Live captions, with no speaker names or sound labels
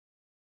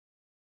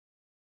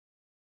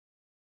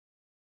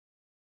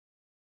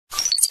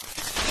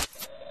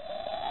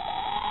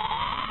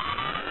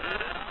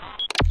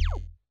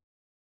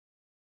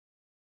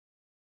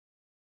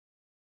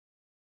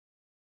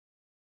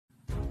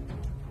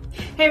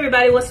Hey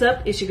everybody, what's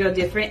up? It's your girl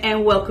Different,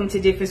 and welcome to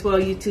Different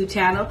World YouTube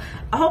channel.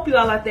 I hope you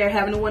all out there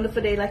having a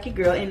wonderful day like your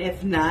girl, and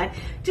if not,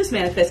 just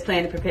manifest,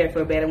 plan, and prepare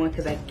for a better one,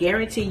 because I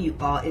guarantee you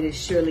all it is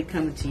surely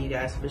coming to you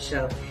guys for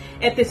sure.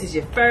 If this is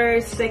your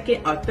first,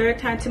 second, or third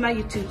time to my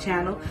YouTube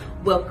channel,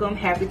 welcome,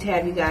 happy to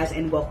have you guys,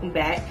 and welcome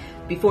back.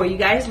 Before you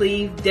guys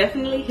leave,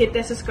 definitely hit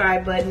that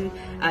subscribe button,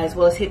 as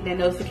well as hit that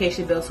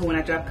notification bell, so when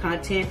I drop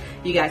content,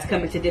 you guys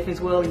come into Different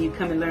World and you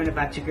come and learn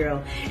about your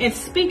girl. And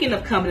speaking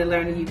of coming and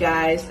learning, you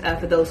guys,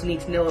 for those who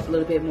need to know a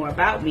little bit more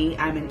about me,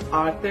 I'm an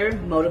author,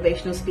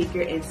 motivational speaker,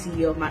 and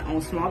CEO of my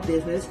own small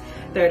business,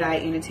 Third Eye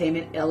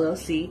Entertainment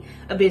LLC,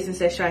 a business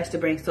that strives to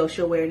bring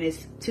social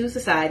awareness to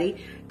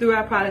society through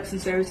our products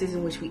and services,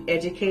 in which we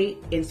educate,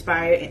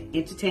 inspire, and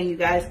entertain you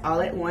guys all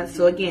at once.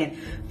 So again,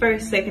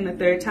 first, second, or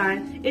third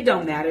time, it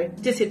don't matter.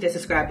 Just hit that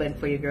subscribe button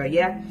for your girl,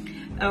 yeah?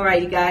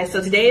 Alright, you guys.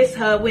 So today is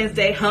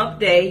Wednesday, hump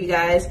day, you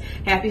guys.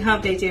 Happy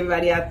hump day to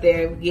everybody out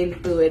there. We're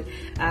getting through it.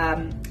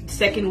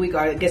 Second week, or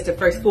I guess the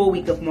first full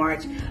week of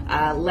March.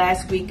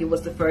 Last week it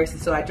was the first,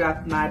 and so I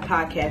dropped my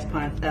podcast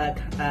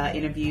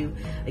interview.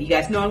 You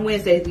guys know on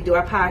Wednesdays we do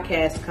our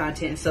podcast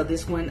content, and so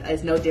this one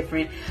is no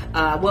different.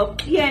 Well,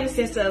 yeah, in the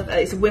sense of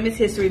it's Women's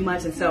History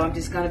Month, and so I'm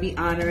just going to be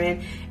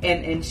honoring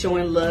and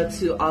showing love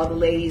to all the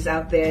ladies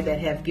out there that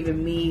have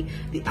given me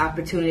the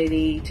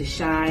opportunity to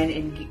shine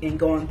and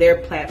go on their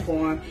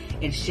platform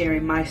and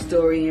sharing my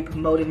story and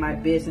promoting my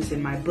business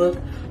and my book,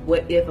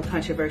 What If? A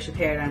Controversial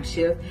Paradigm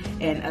Shift.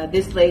 And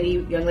this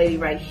young lady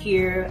right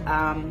here,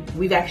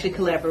 we've actually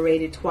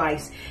collaborated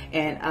twice,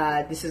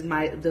 and this was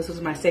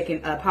my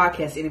second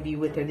podcast interview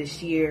with her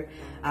this year.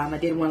 I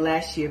did one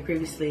last year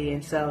previously,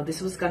 and so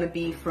this was going to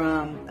be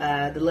from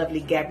the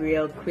lovely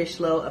Gabrielle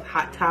Crichlow of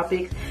Hot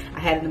Topics. I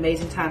had an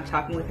amazing time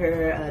talking with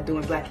her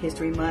during Black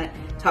History Month,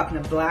 talking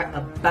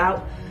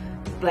about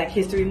Black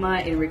History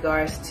Month in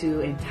regards to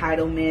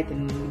entitlement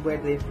and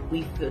whether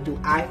do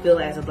I feel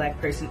as a black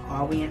person,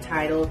 are we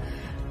entitled?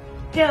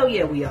 Hell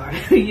yeah, we are,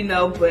 you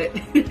know, but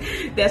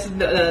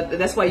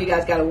that's why you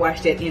guys got to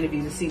watch that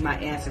interview to see my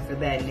answer for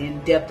that, and in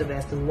depth of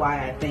as to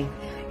why I think,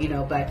 you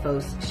know, black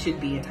folks should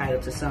be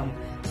entitled to some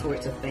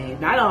sorts of things.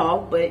 Not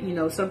all, but, you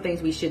know, some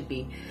things we should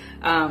be.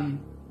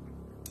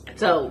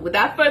 So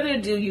without further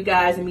ado, you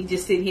guys, and me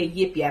just sitting here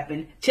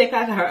yip-yapping, check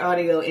out our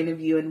audio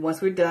interview, and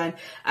once we're done,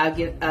 I'll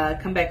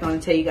come back on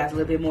and tell you guys a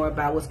little bit more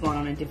about what's going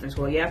on in Different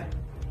World, yeah?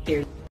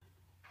 Here.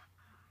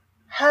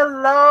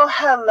 Hello,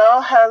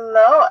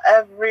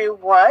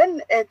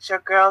 everyone. It's your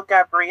girl,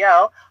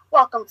 Gabrielle.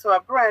 Welcome to a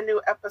brand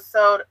new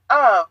episode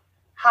of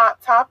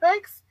Hot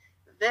Topics.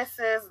 This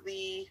is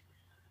the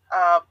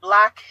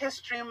Black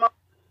History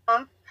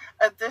Month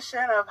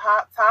edition of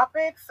Hot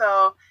Topics.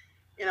 So,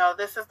 you know,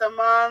 this is the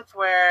month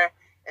where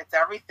it's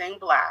everything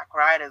black,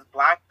 right? It's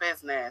black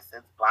business,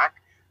 it's black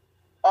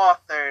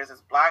authors,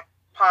 it's black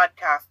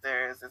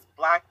podcasters, it's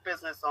black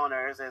business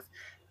owners, it's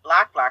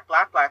black.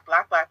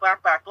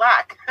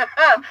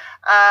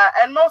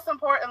 And most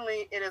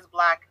importantly, it is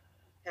Black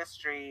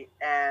history.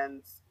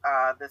 And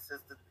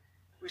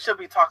we should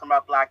be talking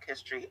about Black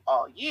history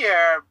all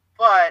year,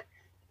 but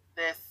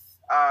this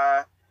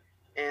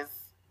is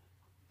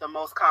the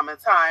most common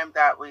time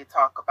that we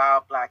talk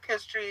about Black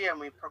history, and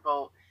we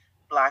promote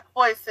Black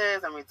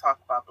voices, and we talk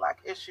about Black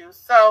issues.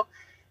 So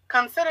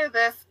consider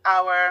this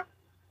our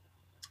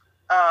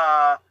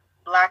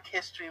Black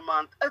History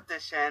Month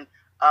edition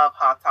of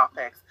Hot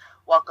Topics.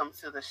 Welcome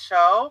to the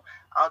show.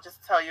 I'll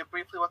just tell you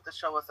briefly what the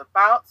show is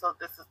about. So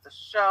this is the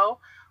show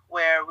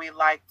where we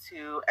like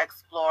to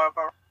explore a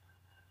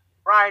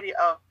variety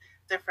of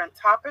different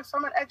topics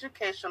from an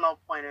educational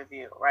point of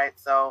view, right?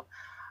 So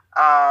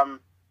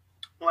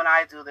when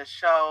I do the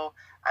show,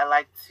 I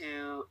like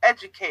to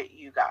educate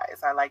you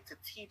guys. I like to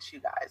teach you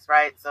guys,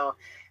 right? So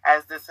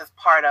as this is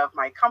part of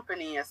my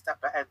company, A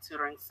Step Ahead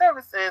Tutoring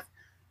Services,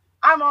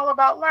 I'm all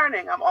about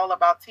learning. I'm all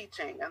about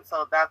teaching. And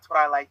so that's what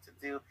I like to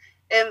do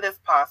in this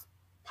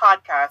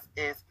podcast,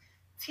 is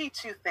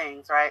teach you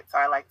things, right? So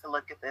I like to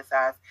look at this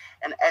as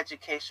an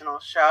educational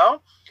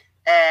show.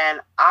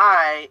 And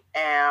I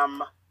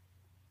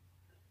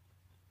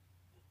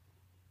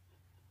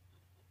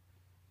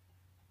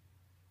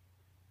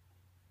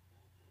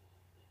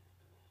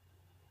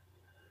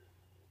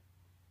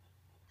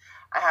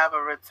have a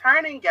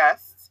returning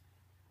guest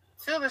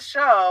to the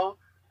show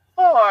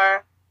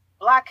for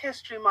Black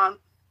History Month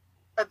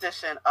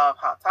edition of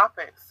Hot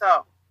Topics.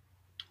 So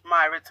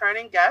my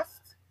returning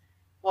guest,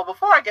 well,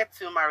 before I get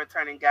to my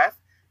returning guest,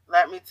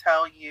 let me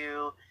tell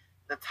you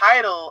the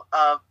title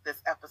of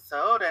this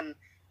episode, and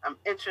I'm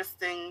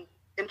interested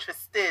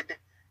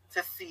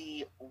to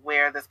see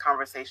where this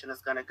conversation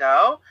is going to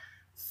go.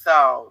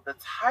 So the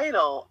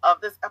title of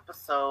this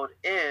episode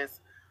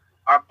is,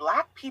 Are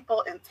Black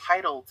People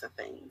Entitled to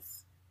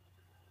Things?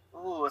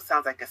 Ooh, it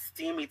sounds like a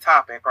steamy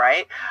topic,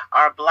 right?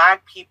 Are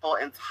Black people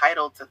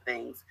entitled to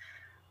things?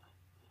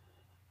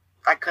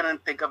 I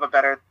couldn't think of a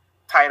better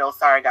title,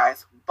 sorry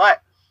guys.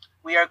 But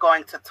we are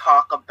going to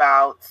talk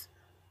about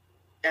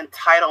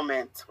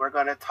entitlement. We're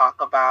going to talk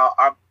about,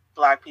 are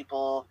Black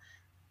people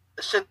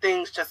should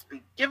things just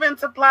be given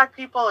to Black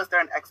people? Is there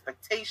an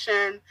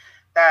expectation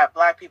that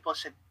Black people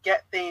should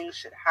get things,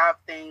 should have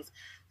things?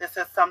 This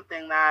is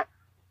something that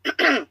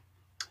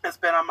has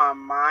been on my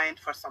mind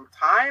for some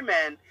time,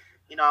 and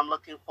I'm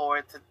looking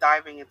forward to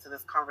diving into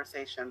this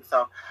conversation.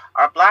 So,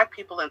 are Black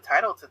people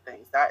entitled to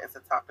things? That is a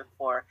topic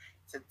for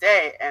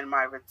today, and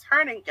my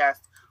returning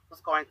guest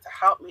who's going to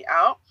help me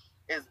out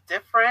is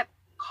Difernt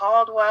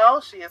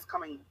Caldwell. She is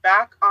coming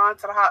back on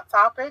to the Hot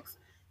Topics.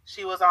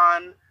 She was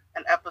on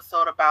an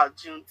episode about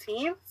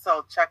Juneteenth,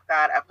 so check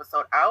that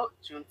episode out,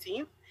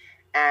 Juneteenth,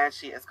 and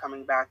she is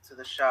coming back to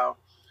the show.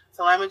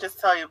 So let me just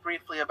tell you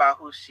briefly about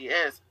who she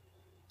is.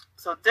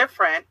 So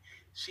Difernt,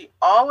 she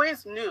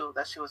always knew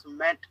that she was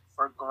meant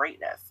for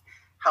greatness.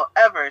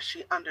 However,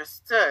 she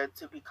understood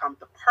to become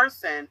the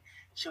person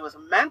she was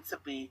meant to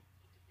be,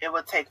 it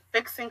would take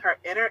fixing her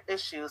inner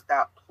issues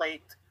that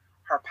plagued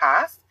her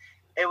past.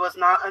 It was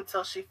not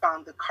until she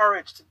found the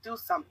courage to do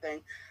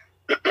something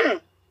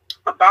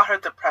about her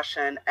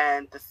depression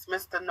and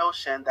dismissed the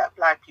notion that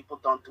Black people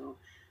don't do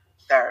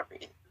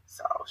therapy.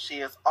 So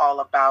she is all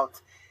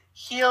about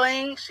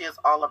healing. She is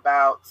all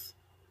about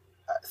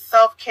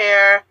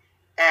self-care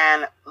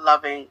and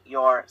loving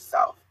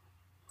yourself.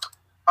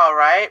 All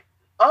right.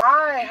 Oh,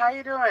 hi. How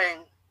you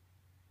doing?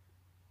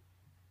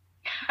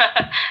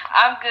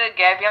 I'm good,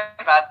 Gabby. I'm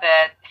about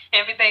that.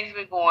 Everything's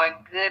been going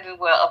good and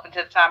well up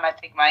until the time I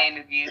take my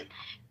interview.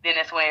 Then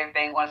that's when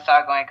everything wants to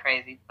start going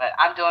crazy. But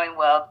I'm doing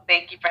well.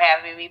 Thank you for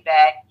having me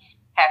back.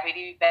 Happy to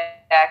be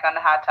back on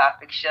the Hot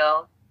Topic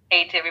show.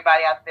 Hey to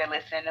everybody out there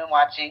listening and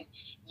watching.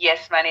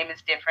 Yes, my name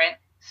is Difernt,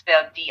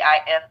 spelled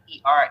Difernt.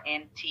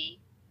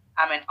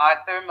 I'm an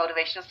author,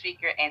 motivational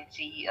speaker, and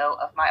CEO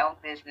of my own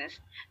business,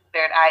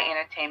 Third Eye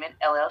Entertainment,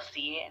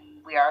 LLC,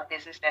 and we are a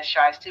business that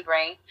strives to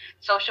bring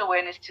social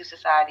awareness to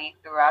society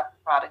throughout the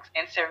products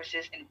and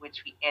services in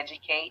which we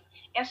educate,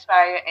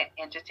 inspire, and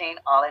entertain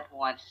all at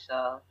once.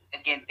 So,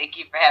 again, thank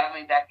you for having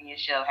me back on your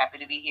show. Happy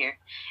to be here,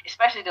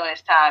 especially during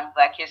this time,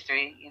 Black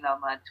History,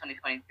 month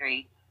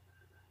 2023.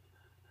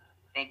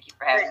 Thank you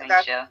for having me on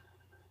your show.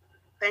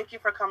 Thank you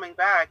for coming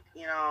back,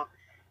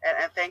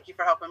 and thank you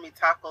for helping me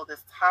tackle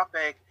this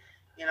topic.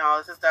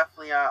 This is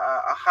definitely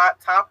a hot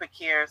topic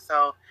here.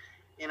 So,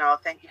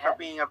 thank you for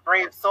being a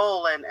brave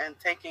soul and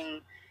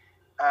taking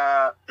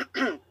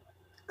and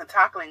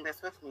tackling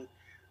this with me.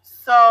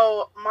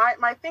 So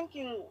my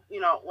thinking,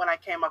 when I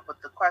came up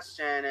with the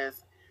question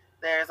is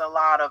there's a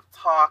lot of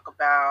talk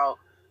about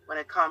when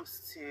it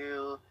comes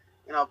to,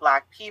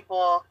 Black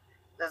people,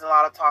 there's a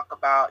lot of talk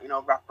about,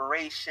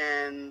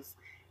 reparations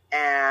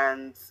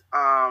and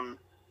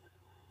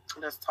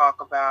there's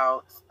talk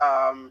about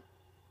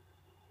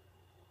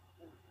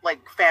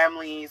like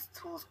families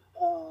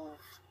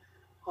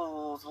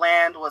whose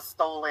land was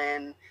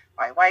stolen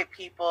by white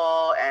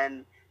people,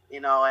 and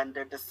and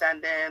their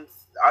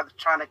descendants are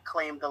trying to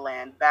claim the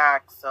land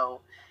back.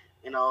 So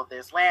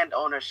there's land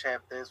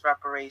ownership, there's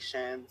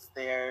reparations,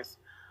 there's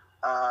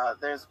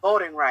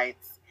voting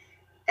rights.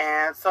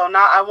 And so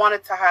now I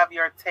wanted to have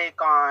your take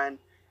on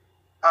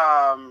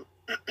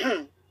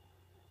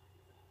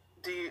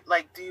do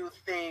you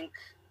think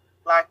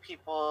Black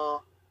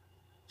people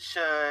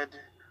should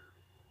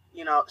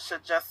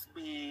just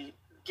be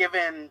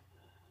given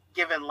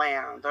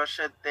land, or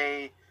should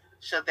they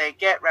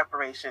get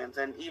reparations?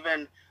 And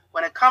even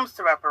when it comes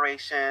to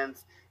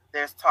reparations,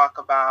 there's talk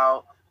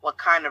about what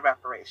kind of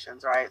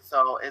reparations, right?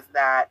 So is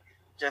that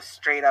just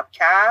straight up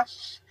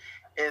cash?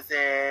 Is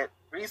it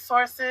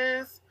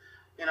resources?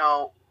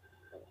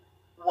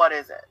 What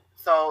is it?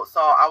 So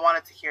I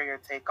wanted to hear your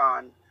take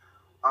on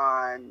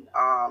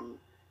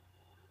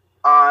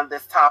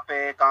this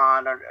topic,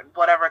 or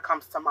whatever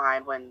comes to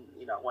mind when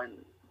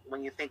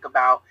when you think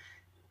about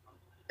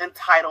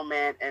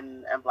entitlement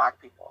and Black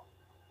people.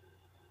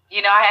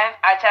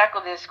 I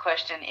tackle this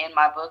question in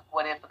my book,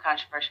 What If a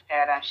Controversial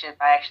Paradigm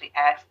Shift? I actually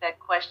asked that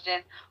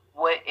question.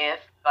 What if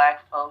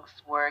Black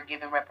folks were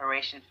given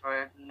reparations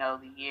for,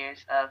 the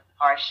years of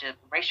hardship,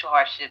 racial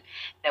hardship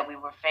that we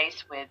were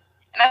faced with?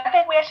 And I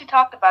think we actually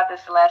talked about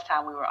this the last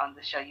time we were on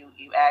the show.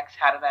 You asked,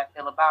 how did I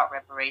feel about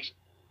reparations?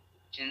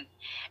 And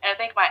I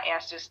think my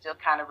answer still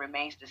kind of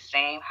remains the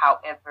same.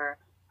 However,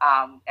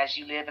 as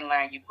you live and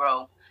learn, you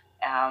grow.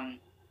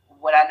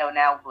 What I know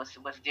now was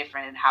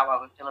different, and how I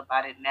would feel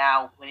about it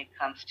now when it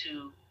comes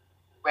to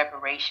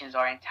reparations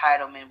or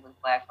entitlement with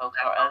Black folks,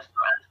 or us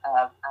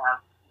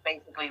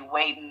basically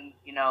waiting,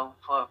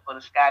 for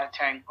the sky to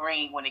turn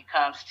green when it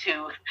comes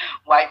to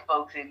white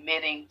folks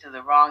admitting to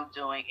the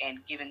wrongdoing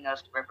and giving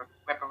us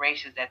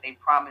reparations that they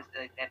promised,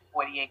 that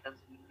 40 acres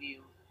of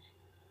view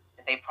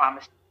that they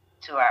promised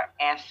to our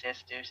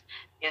ancestors.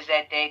 Is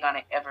that day going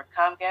to ever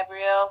come,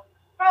 Gabrielle?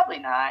 Probably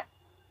not.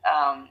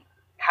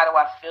 How do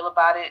I feel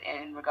about it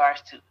in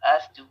regards to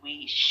us?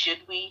 Should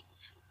we?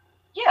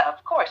 Yeah,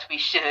 of course we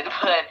should.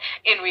 But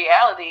in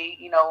reality,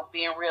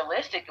 being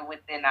realistic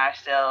within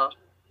ourselves,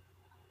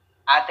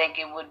 I think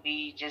it would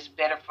be just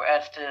better for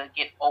us to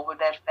get over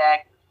that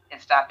fact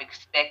and stop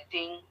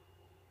expecting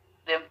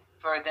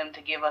for them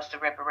to give us the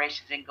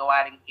reparations and go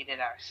out and get it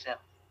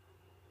ourselves.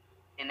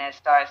 And that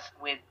starts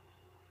with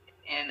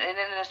and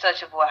in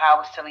such of what I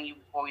was telling you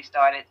before we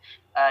started,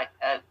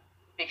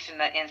 fixing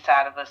the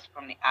inside of us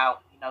from the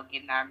out.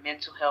 Getting our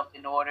mental health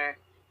in order.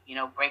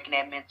 Breaking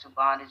that mental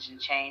bondage and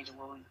change of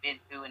what we've been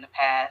through in the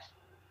past.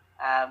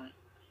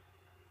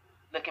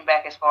 Looking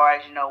back as far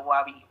as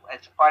why we,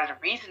 as part of the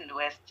reason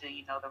as to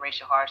the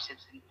racial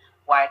hardships and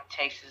why it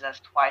takes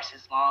us twice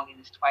as long and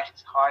it's twice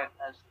as hard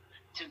for us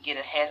to get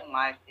ahead in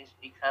life is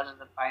because of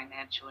the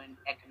financial and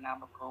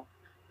economical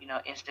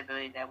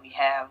instability that we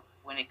have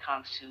when it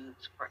comes to,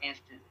 for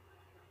instance,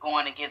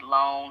 going to get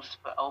loans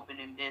for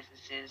opening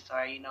businesses,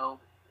 or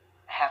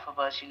half of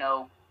us,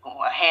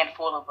 a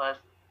handful of us.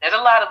 There's a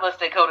lot of us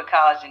that go to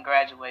college and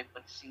graduate,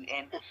 but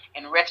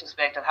in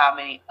retrospect of how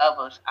many of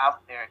us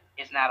out there,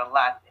 it's not a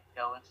lot that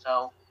go. And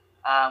so,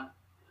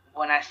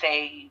 when I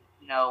say,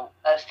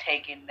 us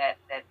taking that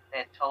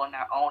toll in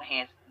our own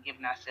hands and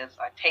giving ourselves,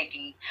 or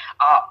taking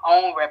our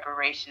own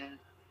reparations,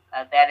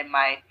 that, in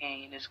my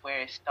opinion, is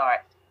where it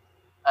starts.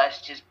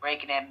 Us just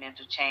breaking that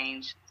mental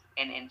change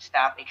and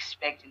stop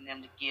expecting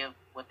them to give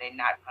what they're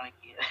not going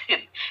to give.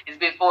 It's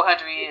been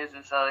 400 years,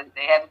 and so if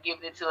they haven't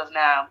given it to us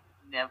now,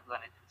 they're never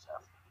going to do so.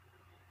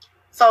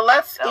 So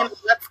let's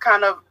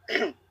kind of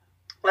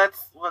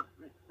let's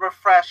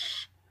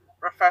refresh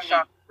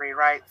our memory,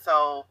 right?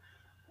 So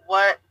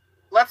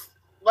let's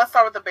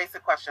start with the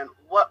basic question.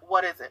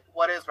 What is it?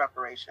 What is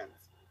reparations?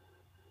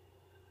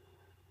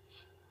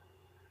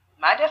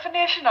 My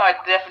definition or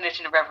the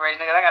definition of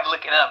reparations? I got to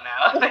look it up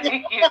now. My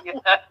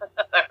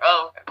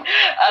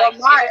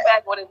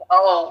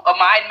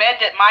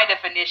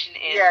definition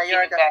is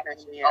giving back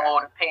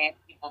or paying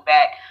people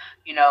back,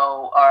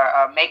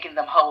 or making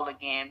them whole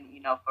again,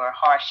 for a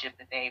hardship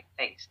that they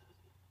faced.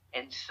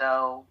 And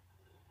so,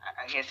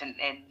 I guess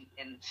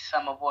in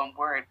some of one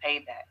word,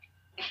 payback.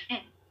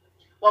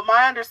 Well,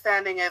 my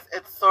understanding is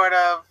it's sort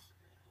of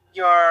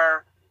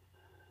you're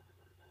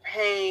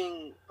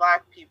paying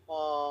Black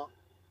people.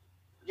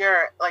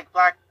 You're like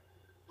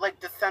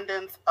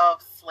descendants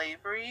of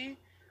slavery.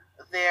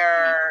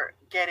 They're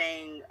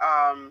getting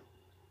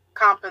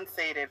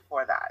compensated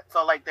for that.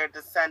 So like their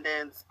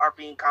descendants are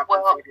being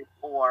compensated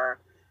for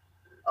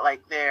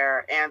like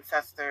their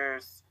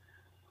ancestors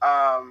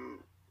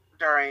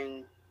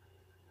during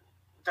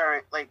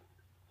like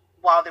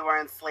while they were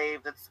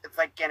enslaved. It's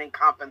like getting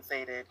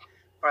compensated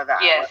for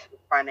that,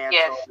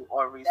 financial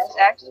or resources.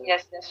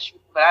 That's true.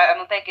 But I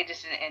don't think it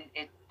just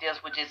it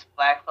deals with just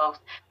Black folks,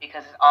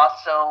 because it's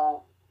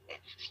also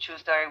it's a true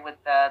story with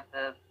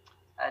the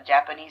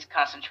Japanese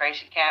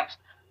concentration camps.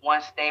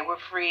 Once they were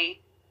free,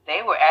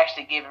 they were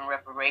actually given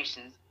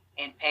reparations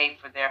and paid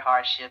for their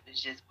hardship.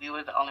 It's just we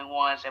were the only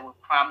ones that were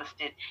promised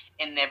it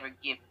and never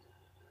given.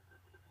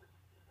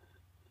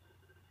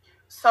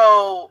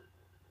 So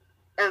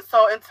in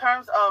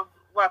terms of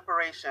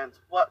reparations,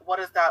 what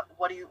does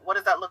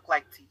that look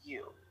like to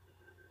you?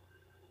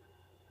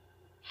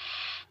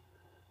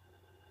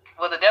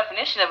 Well, the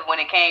definition of it, when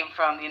it came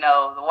from the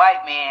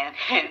white man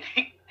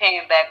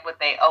paying back what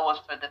they owe us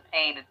for the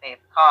pain that they've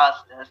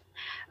caused us,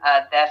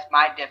 that's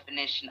my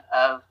definition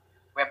of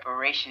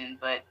reparation.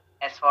 But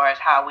as far as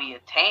how we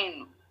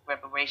attain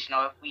reparation,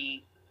 or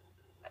if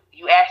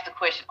you ask the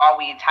question, are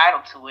we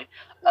entitled to it?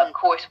 Of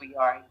course we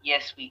are.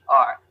 Yes, we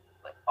are.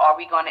 But are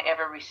we going to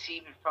ever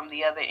receive it from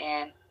the other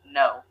end?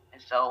 No.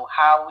 And so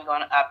how are we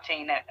going to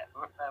obtain that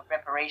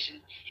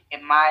reparation,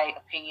 in my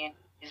opinion,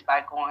 is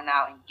by going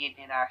out and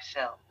getting it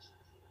ourselves.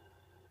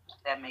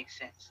 If that makes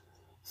sense.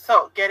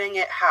 So getting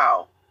it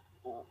how?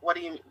 What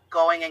do you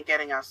going and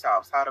getting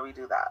ourselves? How do we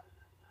do that?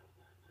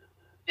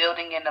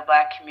 Building in the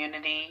Black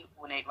community,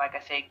 like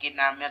I said, getting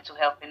our mental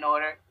health in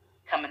order,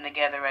 coming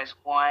together as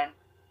one.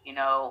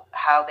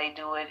 How they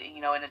do it,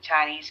 in the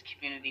Chinese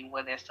community,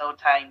 where they're so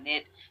tight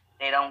knit,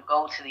 they don't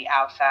go to the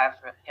outside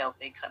for help.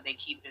 They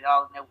keep it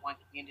all in their one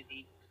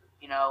community.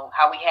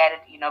 How we had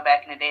it,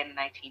 back in the day in the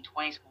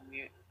 1920s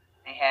when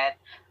they had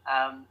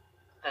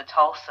the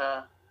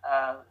Tulsa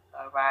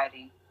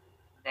rioting.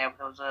 There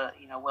was a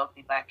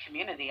wealthy Black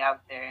community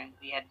out there, and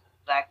we had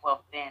Black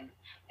wealth then.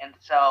 And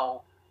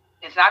so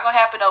it's not going to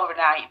happen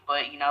overnight,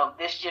 but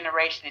this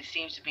generation, it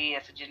seems to be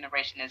as a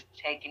generation that's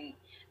taking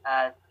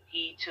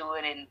heed to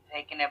it and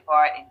taking their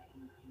part and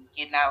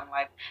getting out in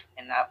life.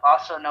 And I've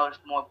also noticed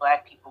more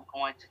Black people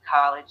going to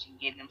college and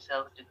getting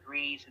themselves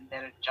degrees and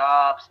better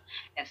jobs.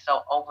 And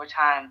so over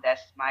time,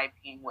 that's my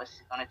opinion,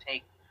 what's going to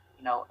take,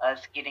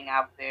 us getting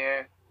out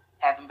there,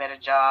 having better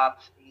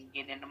jobs, and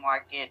getting in the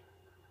market,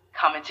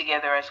 coming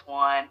together as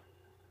one,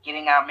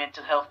 getting our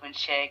mental health in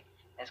check,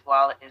 as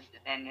well as,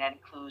 and that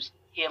includes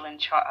healing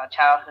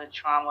childhood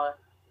trauma,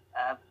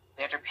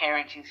 better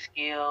parenting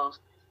skills,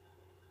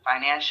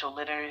 financial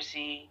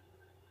literacy,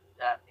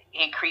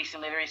 increase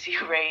in literacy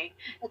rate,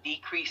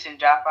 decrease in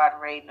dropout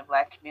rate in the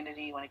Black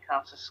community when it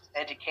comes to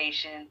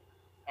education,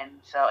 and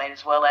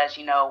as well as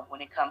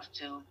when it comes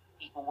to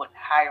people with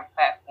higher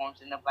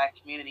platforms in the Black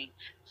community,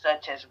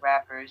 such as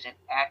rappers and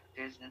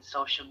actors and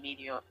social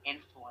media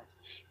influence.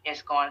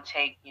 It's going to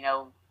take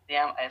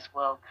them as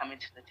well coming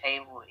to the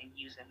table and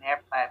using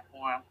their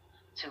platform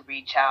to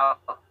reach out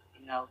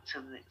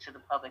to the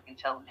public and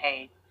tell them,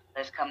 hey,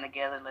 let's come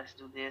together, let's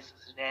do this,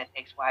 let's do that,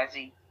 X, Y,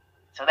 Z.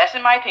 So that's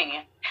in my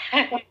opinion.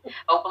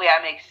 Hopefully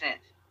I make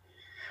sense.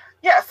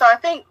 Yeah, so I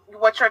think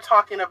what you're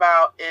talking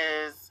about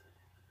is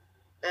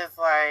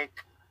like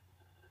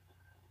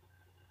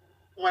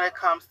when it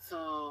comes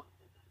to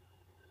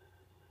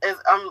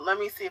let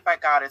me see if I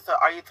got it. So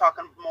are you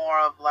talking more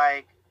of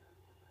like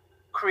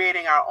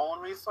creating our own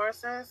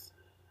resources?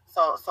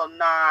 So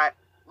not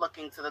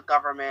looking to the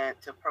government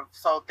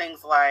so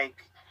things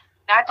like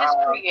not just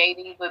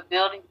creating, but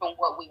building from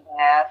what we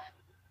have.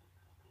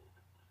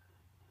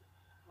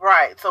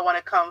 Right. So when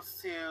it comes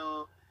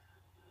to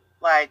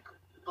like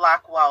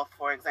Black wealth,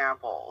 for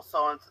example,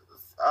 so it's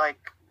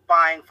like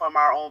buying from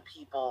our own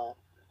people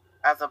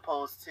as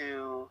opposed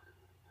to,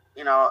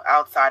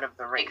 outside of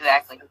the race.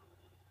 Exactly.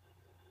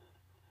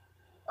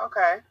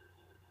 Okay.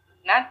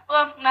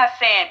 I'm not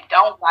saying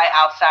don't buy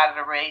outside of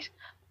the race,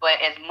 but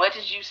as much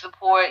as you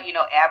support,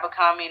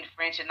 Abercrombie and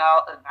French and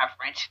all, not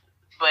French,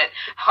 but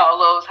all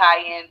those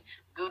high-end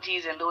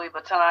Gucci's and Louis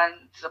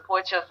Vuitton,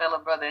 support your fellow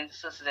brother and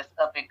sister that's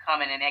up and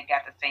coming and that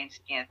got the same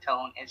skin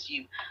tone as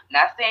you.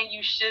 Not saying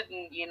you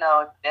shouldn't,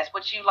 that's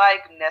what you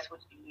like and that's what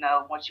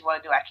what you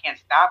want to do. I can't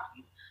stop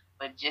you,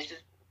 but just as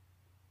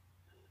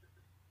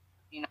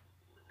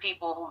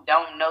people who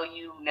don't know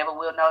you, never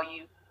will know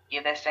you,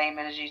 give that same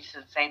energy to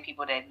the same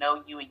people that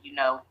know you and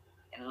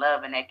and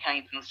love and that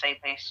came from the same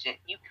place that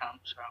you come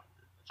from.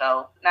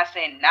 So, not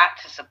saying not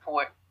to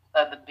support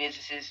other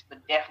businesses,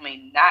 but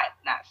definitely not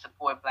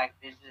support Black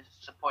businesses,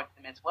 support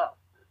them as well.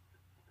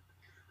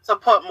 So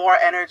put more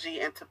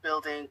energy into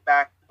building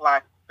back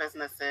Black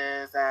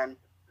businesses and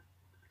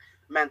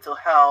mental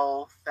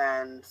health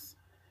and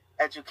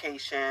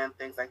education,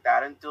 things like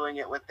that, and doing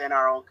it within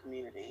our own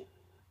community.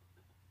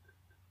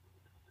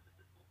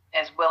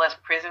 As well as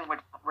prison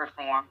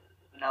reform,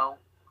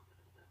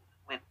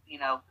 with,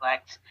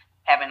 Blacks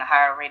having a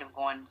higher rate of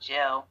going to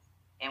jail.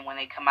 And when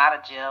they come out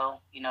of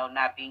jail,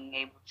 not being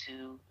able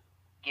to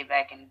get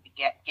back and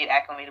get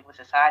acclimated with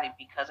society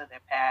because of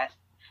their past.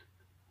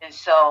 And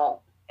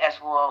so, as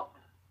well,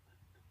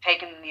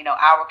 taking,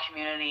 our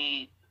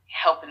community,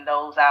 helping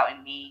those out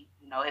in need.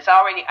 It's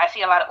already, I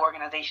see a lot of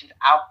organizations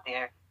out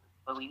there,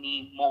 but we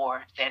need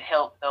more that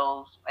help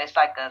those. It's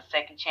like a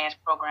second chance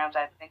programs,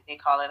 I think they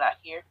call it out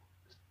here.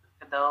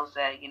 For those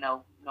that,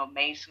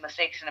 made some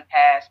mistakes in the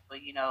past, but,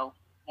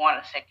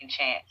 want a second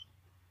chance.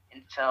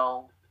 And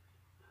so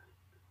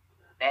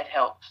that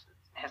helps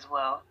as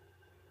well.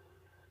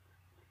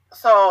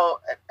 So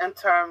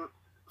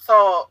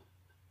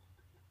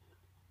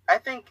I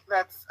think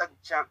that's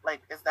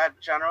is that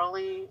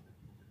generally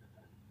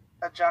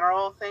a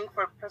general thing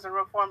for prison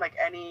reform? Like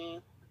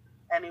anyone,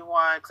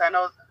 because I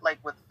know like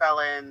with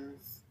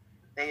felons,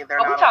 they're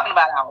not. We're talking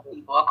about our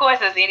people. Of course,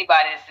 there's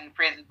anybody that's in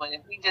prison, but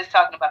if we're just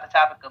talking about the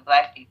topic of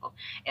Black people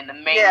and the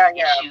main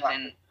issues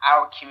in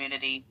our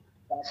community,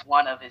 that's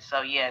one of it.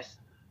 So yes,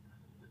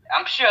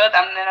 I'm sure.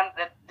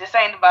 This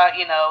ain't about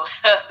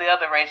the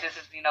other races.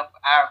 This is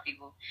our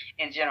people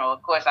in general.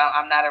 Of course,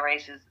 I'm not a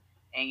racist,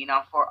 and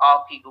I'm for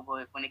all people.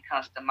 But when it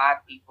comes to my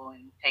people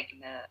and taking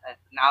the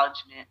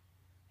acknowledgement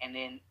and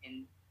then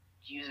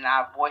using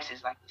our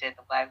voices, like you said,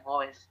 the Black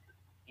voice,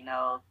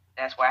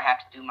 that's where I have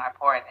to do my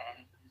part.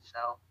 And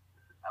so,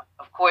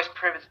 of course,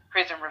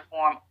 prison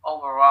reform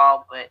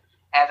overall. But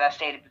as I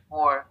stated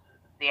before,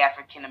 the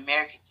African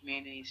American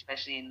community,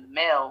 especially in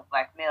the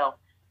Black male,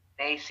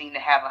 they seem to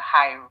have a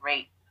higher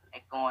rate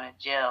at going to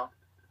jail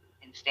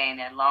and staying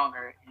there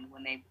longer. And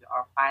when they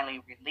are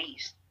finally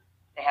released,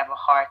 they have a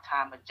hard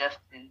time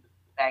adjusting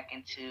back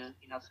into,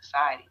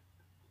 society.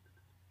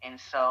 And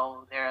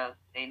so there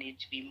need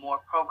to be more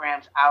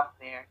programs out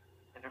there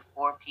that are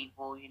for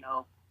people,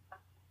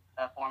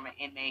 former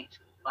inmates,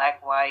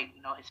 Black, white,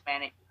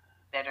 Hispanic,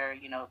 that are,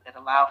 that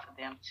allow for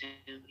them to,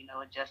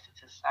 adjust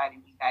to society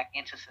and be back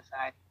into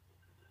society.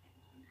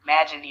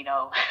 Imagine,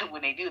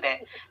 when they do that,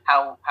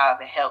 how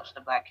that helps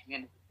the Black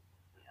community,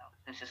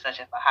 since it's such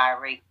a high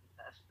rate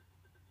with us.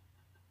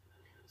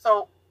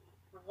 So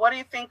what do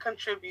you think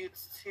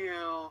contributes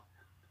to,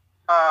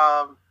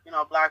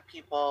 Black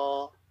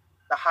people,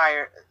 the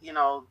higher,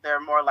 they're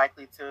more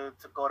likely to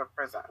go to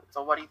prison?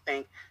 So what do you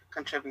think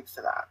contributes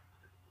to that?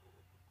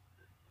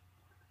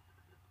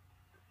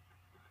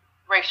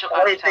 Racial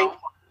undertone.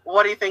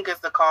 What do you think is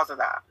the cause of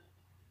that?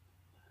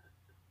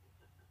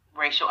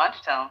 Racial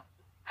undertone.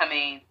 I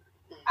mean,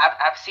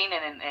 I've seen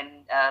it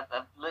and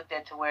I've looked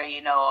at to where,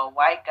 a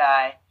white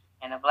guy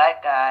and a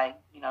Black guy,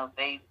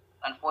 they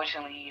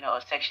unfortunately,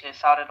 sexually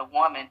assaulted a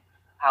woman.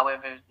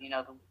 However,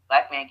 the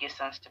Black man gets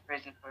sentenced to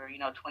prison for,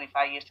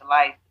 25 years to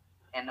life.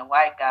 And the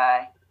white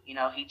guy,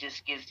 he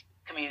just gets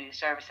community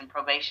service and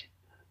probation.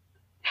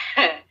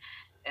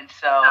 And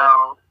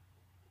so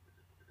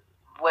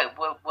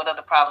what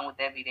other problem would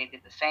that be? They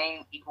did the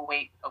same equal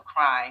weight of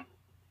crime,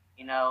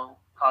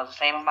 caused the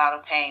same amount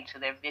of pain to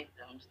their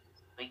victims,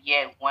 but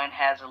yet one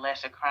has a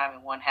lesser crime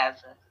and one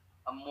has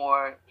a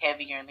more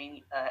heavier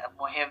and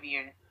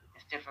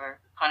stiffer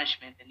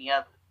punishment than the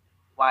other.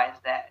 Why is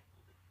that?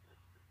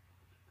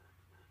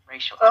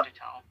 Racial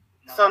undertone.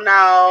 So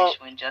now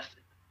racial injustice.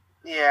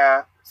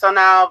 Yeah. So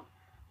now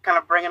kind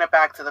of bringing it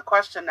back to the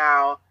question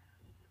now,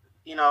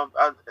 you know,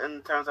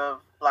 in terms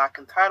of Black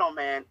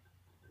entitlement,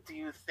 do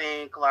you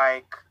think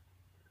like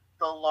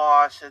the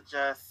law should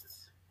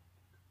just,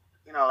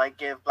 you know, like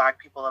give Black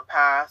people a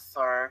pass,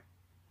 or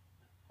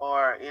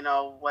you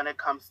know, when it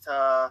comes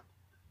to,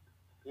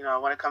 you know,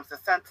 when it comes to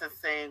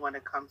sentencing, when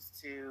it comes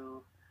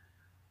to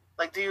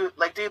like, do you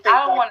think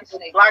I don't want to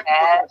say Black pass.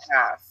 people get a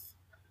pass?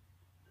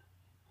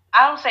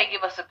 I don't say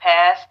give us a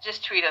pass.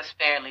 Just treat us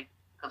fairly,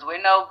 because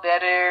we're no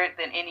better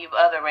than any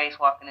other race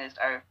walking this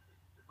earth.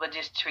 But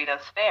just treat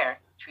us fair.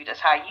 Treat us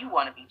how you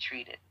want to be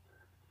treated.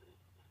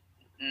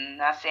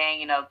 Not saying,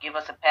 you know, give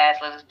us a pass,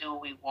 let us do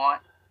what we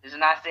want. It's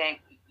not saying,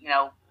 you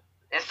know,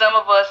 there's some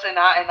of us in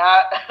our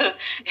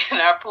in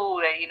our pool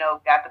that, you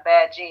know, got the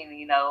bad gene,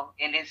 you know,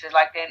 and it's just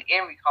like that in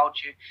every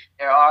culture.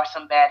 There are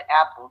some bad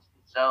apples.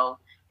 So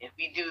if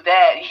we do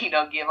that, you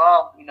know, give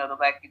all, you know, the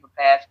Black people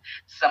pass,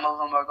 some of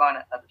them are going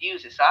to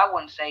abuse it. So I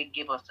wouldn't say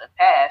give us a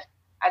pass.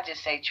 I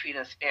just say treat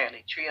us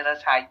fairly. Treat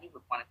us how you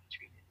would want to be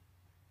treated.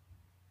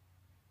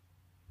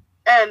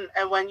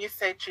 And when you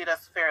say treat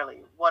us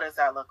fairly, what does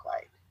that look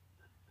like?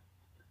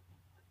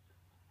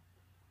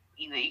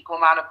 Either equal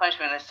amount of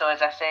punishment. And so,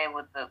 as I said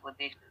with the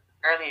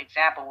early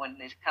example, when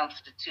it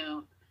comes to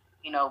two,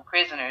 you know,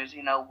 prisoners,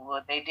 you know,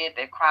 what they did,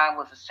 their crime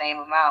was the same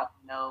amount.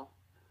 You know,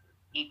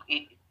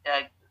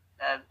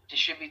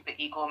 distribute the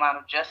equal amount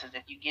of justice.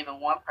 If you're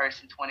giving one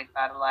person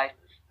 25 to life,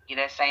 give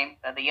that same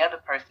the other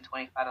person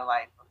 25 to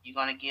life. If you're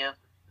going to give,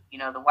 you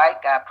know, the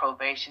white guy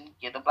probation,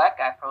 give the Black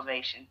guy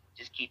probation.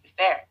 Just keep it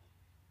fair.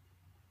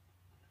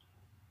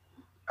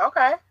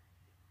 Okay.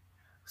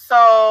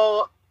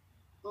 So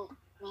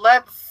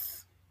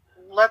let's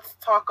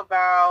talk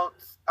about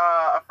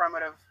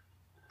affirmative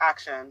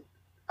action.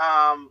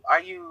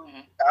 Are you?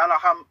 I don't know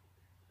how.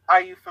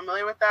 Are you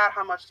familiar with that?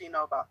 How much do you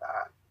know about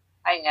that?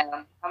 I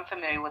am. I'm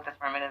familiar with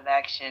affirmative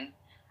action,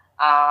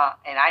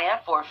 and I am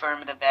for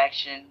affirmative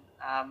action.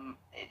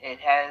 It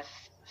has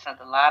sent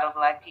a lot of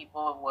Black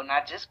people, well,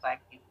 not just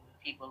Black people,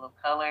 people of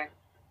color,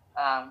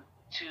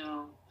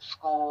 to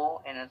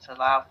school, and it's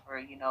allowed for,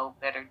 you know,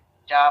 better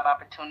job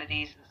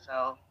opportunities. And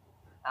so,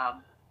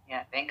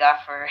 yeah, thank God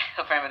for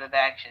affirmative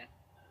action,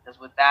 because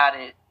without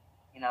it,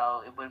 you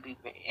know, it would be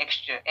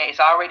extra. It's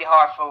already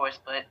hard for us,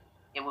 but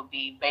it would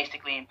be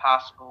basically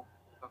impossible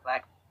for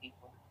Black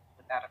people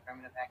without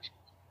affirmative action.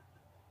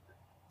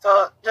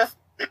 So just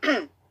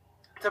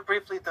to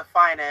briefly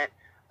define it,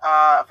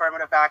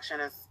 affirmative action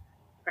is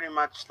pretty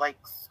much like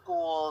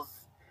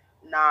schools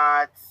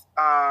not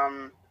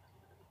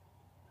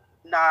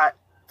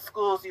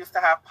schools used to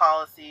have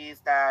policies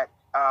that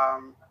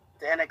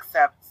didn't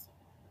accept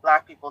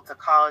Black people to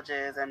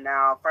colleges, and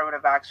now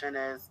affirmative action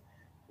is,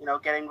 you know,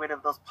 getting rid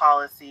of those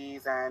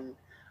policies and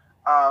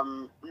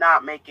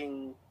not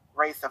making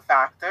race a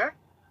factor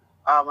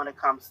when it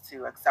comes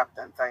to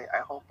acceptance. I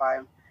hope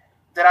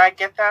did I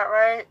get that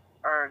right?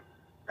 Or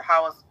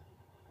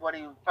what do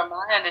you... From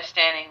my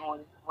understanding,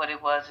 what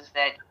it was is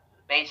that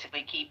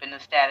basically keeping the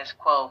status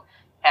quo,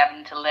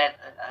 having to let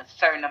a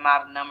certain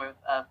number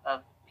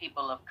of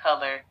people of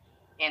color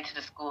into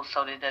the school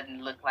so that it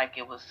doesn't look like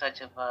it was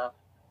such of a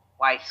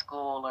white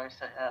school or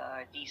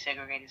a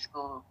desegregated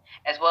school,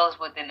 as well as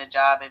within the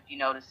job. If you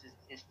notice,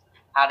 is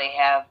how they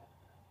have,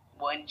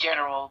 well, in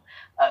general,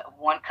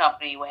 one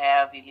company will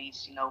have at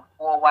least, you know,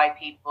 4 white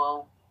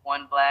people,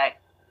 1 Black,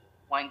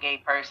 1 gay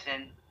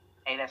person.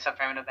 Hey, that's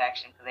affirmative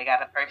action, because they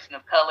got a person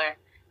of color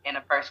and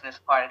a person that's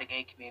part of the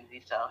gay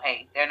community. So,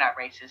 hey, they're not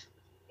racist,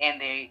 and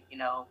they, you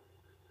know,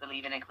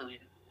 believe in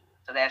inclusion.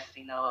 So that's,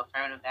 you know,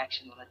 affirmative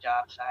action on the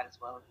job side as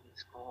well as in the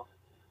school,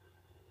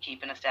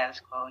 keeping the status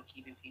quo and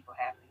keeping people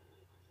happy.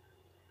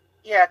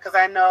 Yeah, because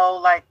I know,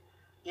 like,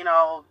 you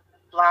know,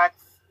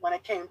 Blacks, when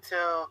it came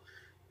to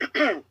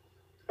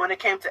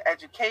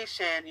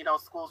education, you know,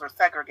 schools were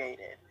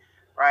segregated,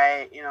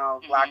 right? You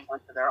know, Blacks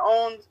went to their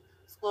own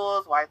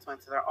schools, whites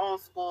went to their own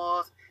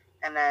schools,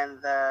 and then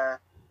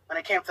when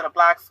it came to the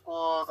Black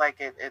schools, like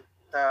it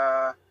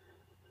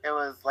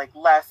was like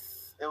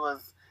less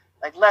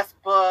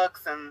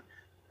books, and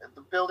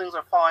the buildings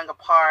were falling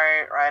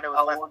apart, right? It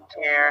was less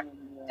care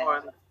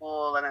towards the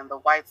school, and then the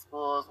white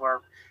schools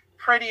were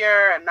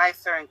prettier and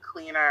nicer and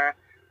cleaner,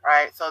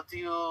 right? So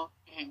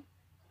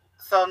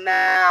so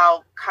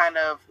now, kind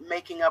of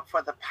making up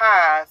for the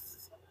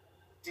past,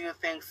 do you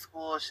think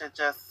schools should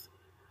just,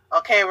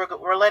 okay,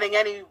 we're letting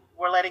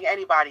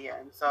anybody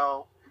in,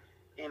 so,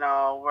 you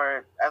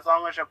know, as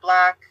long as you're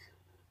Black,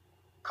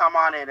 come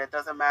on in. It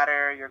doesn't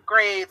matter your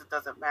grades, it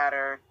doesn't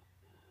matter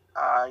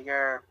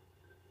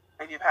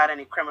if you've had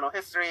any criminal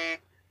history,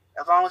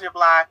 as long as you're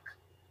Black,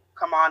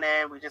 come on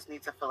in. We just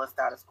need to fill a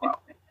status quo.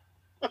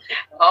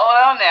 Hold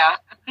on now.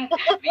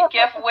 Be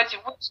careful what you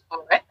wish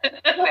for.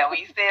 Now, when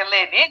you say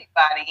letting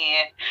anybody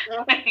in,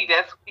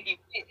 that's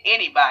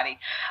anybody.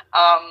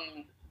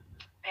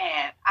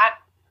 Man,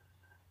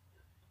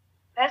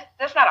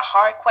 that's not a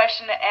hard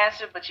question to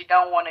answer, but you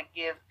don't want to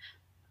give,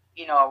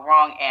 you know, a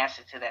wrong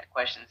answer to that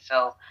question.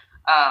 So,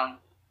 I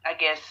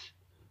guess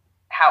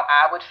how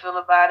I would feel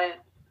about it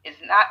is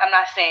I'm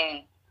not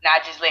saying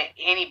not just let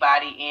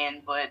anybody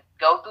in, but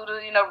go through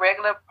the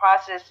regular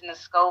process and the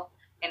scope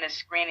and the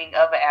screening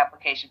of an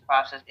application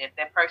process. If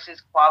that person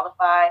is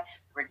qualified,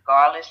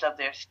 regardless of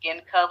their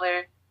skin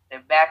color,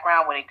 their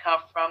background, where they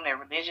come from, their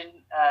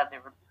religion,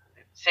 their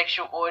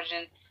sexual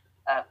origin,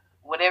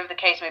 whatever the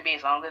case may be,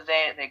 as long as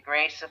their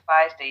grades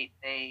suffice, they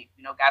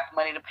got the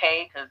money to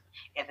pay. Because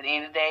at the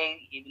end of the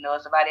day, even though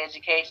it's about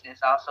education,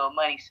 it's also a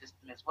money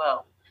system as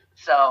well.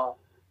 So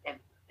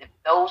if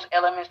those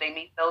elements, they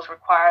meet those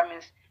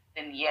requirements,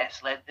 then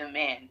yes, let them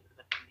in.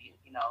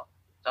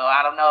 So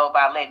I don't know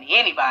about letting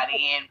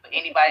anybody in, but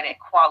anybody that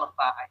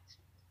qualifies.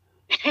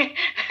 Right.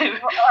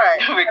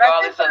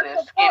 Regardless of their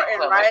skin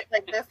color. Right?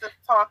 Like this is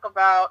talk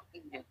about,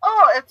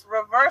 it's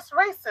reverse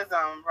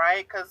racism,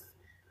 right? Because,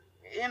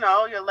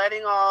 you're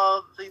letting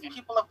all these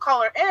people of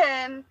color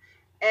in,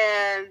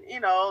 and,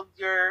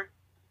 you're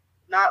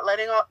not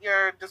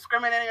you're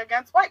discriminating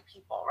against white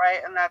people,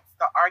 right? And that's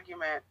the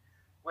argument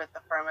with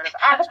affirmative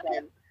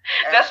action.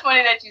 That's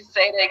funny that you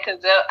say that,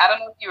 because I don't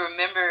know if you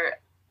remember,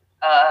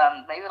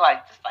 maybe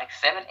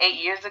just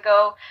 7-8 years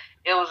ago,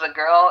 it was a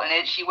girl,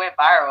 and she went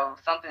viral.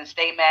 Something,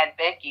 Stay Mad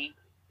Becky,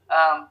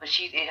 but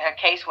her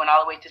case went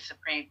all the way to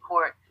Supreme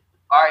Court,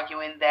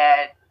 arguing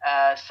that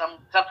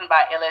something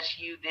about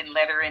LSU didn't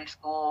let her in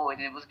school,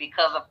 and it was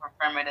because of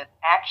affirmative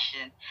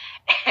action.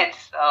 And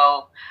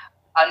so,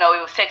 I know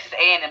it was Texas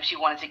A&M she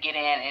wanted to get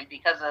in, and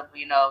because of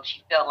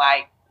she felt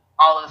like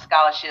all of the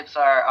scholarships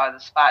are the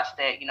spots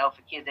that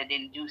for kids that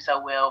didn't do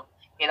so well,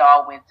 it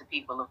all went to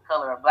people of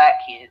color or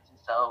black kids. And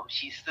so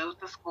she sued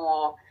the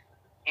school.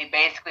 It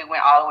basically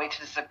went all the way to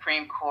the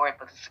Supreme Court,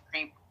 but the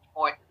Supreme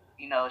Court,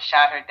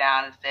 shot her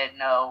down and said,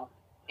 no,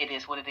 it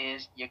is what it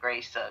is. Your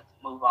grade sucks.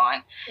 Move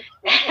on.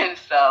 And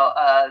so,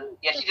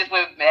 she just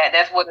went mad.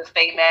 That's what the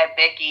Stay Mad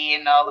Becky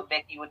and all the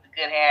Becky with the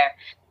good hair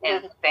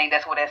and thing,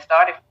 that's where that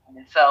started from.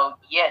 And so,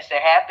 yes,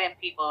 there have been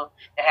people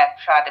that have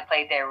tried to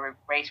play their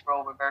race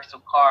role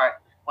reversal card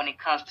when it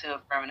comes to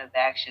affirmative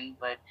action.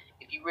 But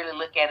if you really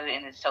look at it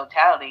in its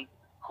totality,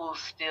 who's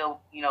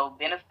still,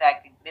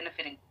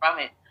 benefiting from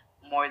it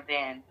more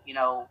than,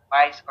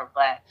 whites or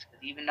blacks?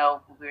 Because even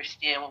though we're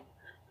still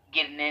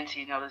getting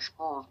into, the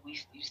schools,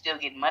 you still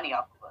get money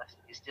off of us.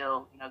 You're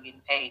still,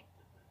 getting paid.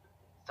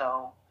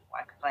 So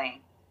why complain?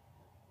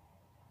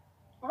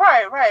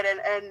 Right.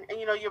 And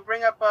you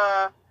bring up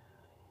a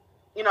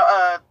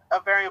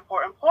very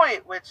important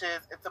point, which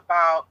is it's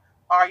about,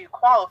 are you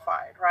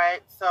qualified,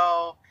 right?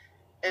 So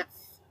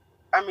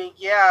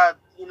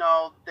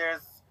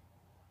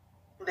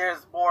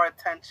there's more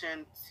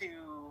attention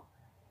to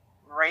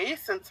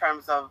race in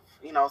terms of,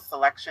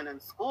 selection in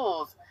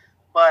schools,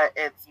 but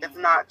it's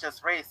not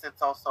just race.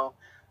 It's also,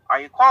 are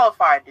you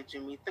qualified? Did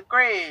you meet the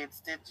grades?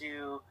 Did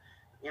you,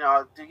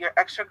 do your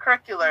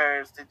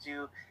extracurriculars?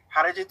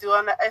 How did you do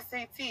on the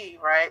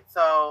SAT, right?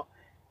 So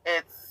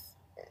it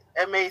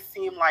may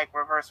seem like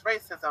reverse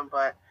racism,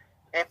 but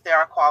if they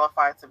are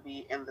qualified to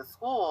be in the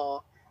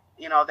school,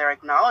 they're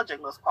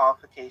acknowledging those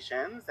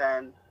qualifications,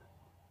 and,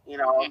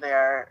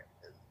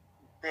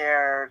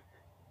 they're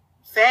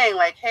saying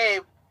like,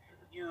 hey,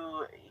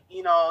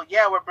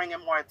 we're bringing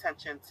more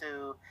attention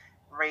to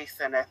race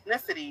and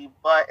ethnicity,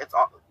 but it's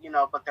all,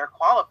 but they're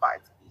qualified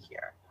to be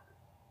here.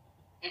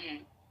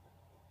 Mm-hmm.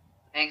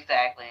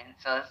 Exactly. And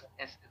so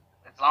it's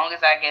as long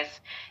as, I guess,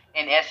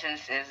 in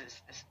essence,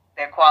 is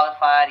they're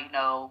qualified,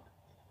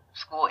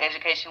 school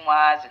education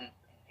wise, and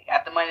they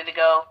got the money to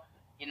go,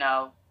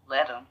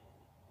 let them.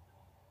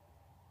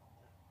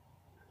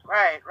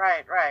 Right.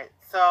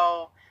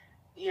 So,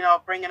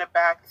 bringing it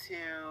back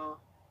to,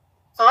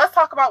 so let's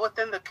talk about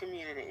within the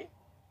community,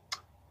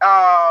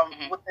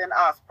 within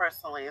us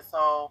personally.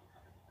 So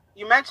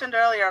you mentioned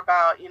earlier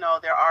about,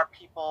 there are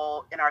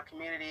people in our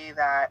community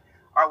that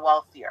are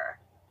wealthier,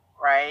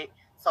 right?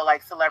 So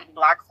like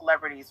Black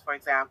celebrities, for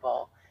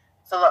example.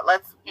 So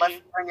let's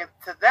bring it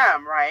to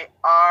them, right?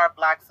 Are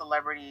Black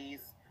celebrities,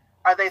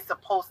 are they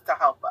supposed to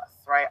help us,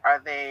 right? Are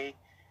they,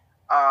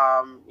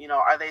 are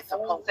they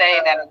supposed to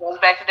say that it goes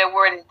back to the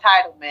word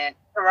entitlement,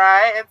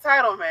 right?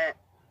 Entitlement.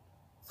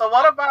 So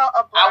what about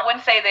a Black? I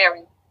wouldn't say they're.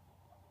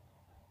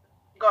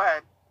 Go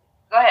ahead.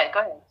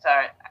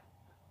 Sorry.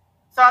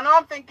 So I know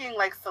I'm thinking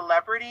like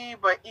celebrity,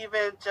 but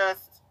even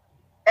just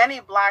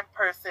any Black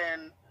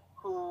person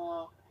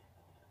who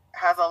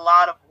has a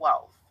lot of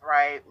wealth,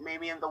 right?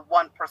 Maybe in the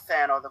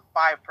 1% or the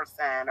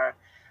 5%, or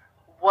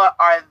what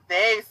are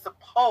they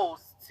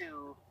supposed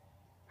to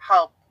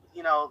help,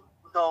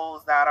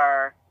 those that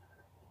are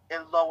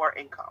in lower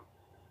income?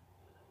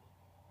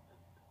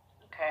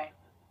 Okay.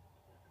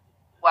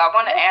 Well, I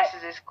want to answer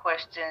this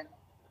question,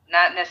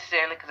 not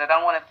necessarily because I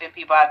don't want to offend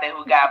people out there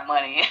who got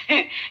money.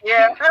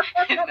 Yeah.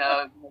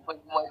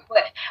 But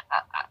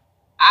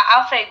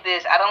I'll say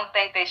this: I don't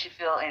think they should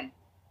feel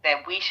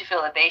that we should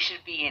feel that they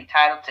should be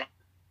entitled to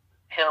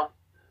help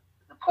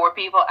the poor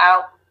people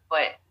out,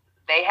 but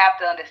they have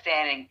to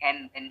understand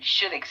and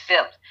should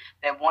accept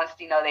that once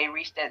they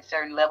reach that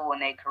certain level in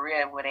their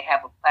career where they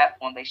have a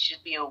platform, they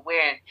should be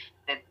aware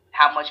that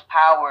how much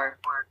power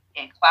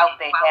and clout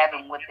they have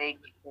and what they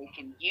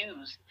can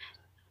use.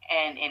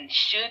 and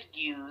should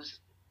use,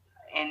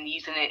 and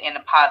using it in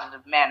a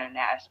positive manner.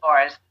 Now, as far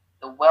as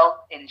the wealth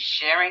and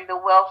sharing the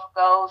wealth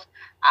goes,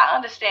 I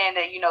understand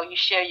that, you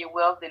share your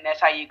wealth and that's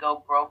how you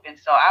go broke. And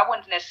so I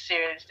wouldn't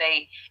necessarily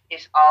say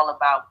it's all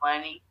about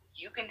money.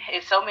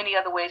 There's so many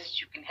other ways that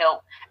you can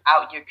help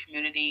out your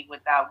community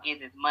without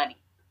giving money.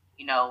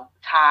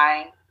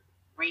 Time,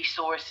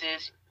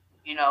 resources,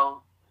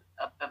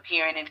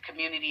 appearing in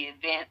community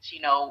events,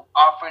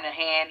 offering a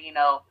hand,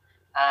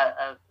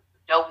 uh,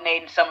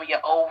 donating some of your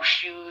old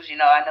shoes.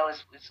 I know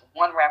it's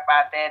one rapper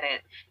out there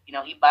that,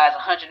 he buys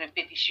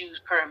 150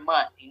 shoes per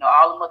month.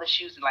 All them other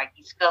shoes, and like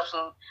he scuffs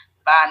them,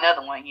 buy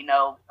another one.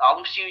 All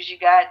them shoes you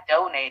got,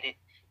 donated.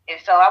 And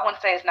so I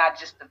wouldn't say it's not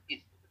just the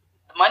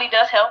money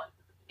does help.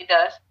 It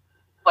does.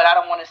 But I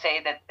don't want to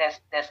say that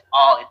that's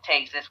all it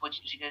takes. That's what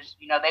because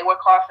they work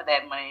hard for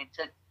that money. It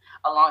took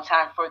a long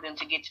time for them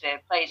to get to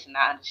that place, and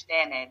I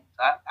understand that.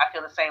 So I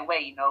feel the same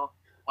way.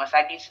 Once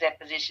I get to that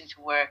position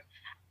to where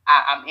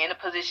I'm in a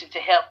position to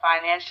help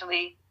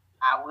financially,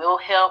 I will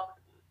help,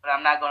 but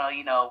I'm not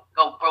going to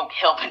go broke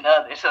helping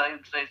others. So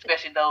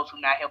especially those who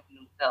are not helping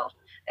themselves.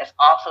 That's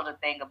also the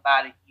thing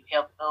about it. You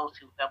help those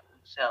who help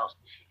themselves.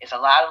 It's a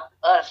lot of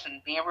us,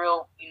 and being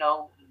real,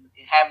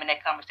 having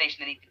that conversation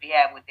that needs to be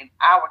had within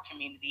our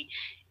community,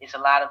 it's a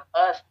lot of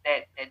us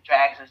that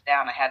drags us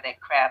down and have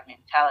that crab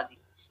mentality.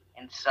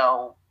 And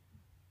so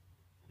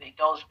it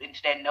goes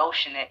into that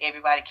notion that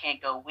everybody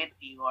can't go with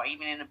you, or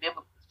even in a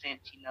biblical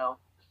sense,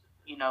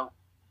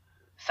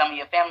 some of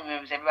your family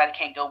members, everybody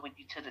can't go with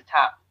you to the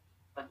top.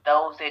 But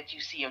those that you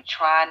see are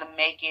trying to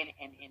make it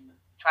and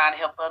trying to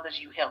help others,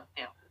 you help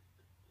them.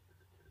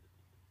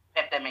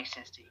 If that makes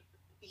sense to you.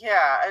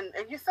 Yeah, and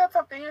you said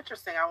something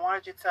interesting. I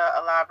wanted you to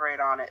elaborate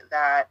on it,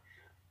 that,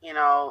 you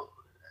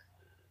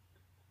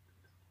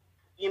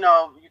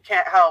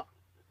can't help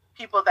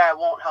people that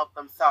won't help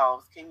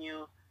themselves. Can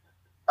you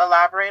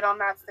elaborate on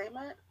that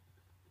statement?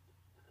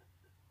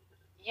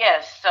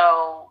 Yes.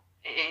 So,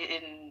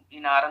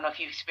 I don't know if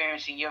you've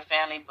experienced in your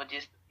family, but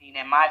just in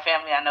my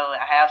family, I know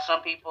I have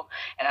some people,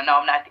 and I know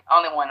I'm not the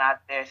only one out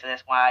there. So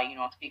that's why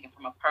I'm speaking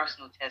from a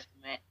personal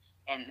testament,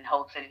 and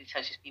hopes that it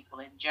touches people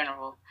in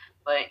general.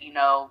 But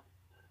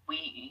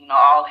we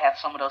all have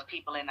some of those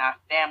people in our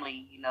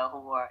family,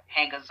 who are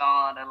hangers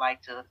on, or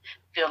like to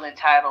feel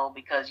entitled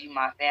because you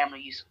my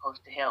family, you're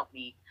supposed to help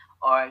me,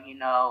 or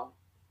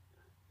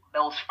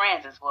those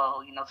friends as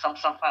well.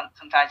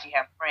 Sometimes you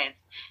have friends,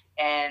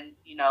 and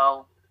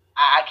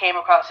I came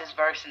across this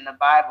verse in the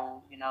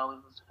Bible. It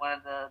was one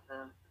of the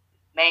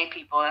main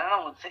people, and I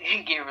don't want to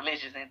get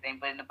religious or anything,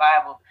 but in the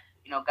Bible,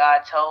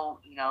 God told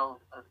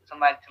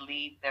somebody to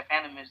leave their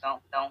family members,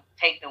 don't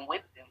take them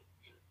with them,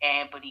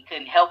 but he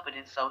couldn't help it,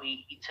 and so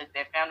he took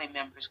their family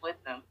members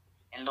with them,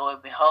 and lo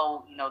and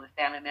behold, the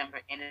family member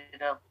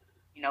ended up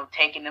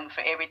taking them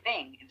for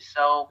everything. And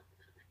so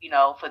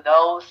for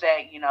those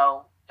that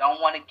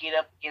don't want to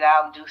get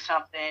out and do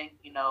something,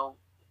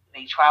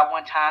 they try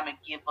one time and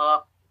give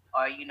up,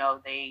 or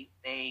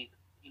they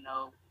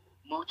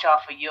mooch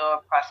off of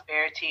your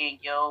prosperity and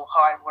your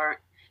hard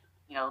work.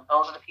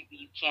 Those are the people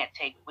you can't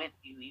take with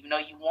you, even though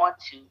you want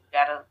to.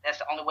 That's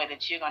the only way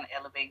that you're going to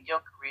elevate your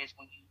career, is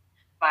when you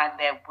find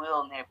that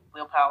will and that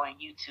willpower in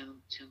you to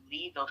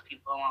leave those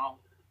people alone.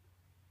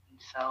 And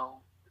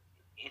so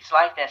it's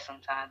like that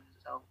sometimes.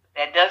 So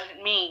that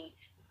doesn't mean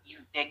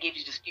that gives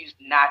you the excuse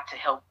not to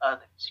help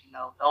others.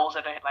 Those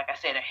that are, like I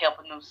said, are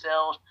helping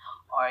themselves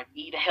or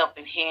need a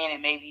helping hand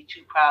and maybe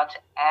too proud to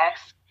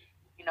ask,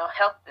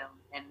 help them.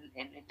 And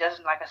it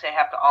doesn't, like I said,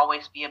 have to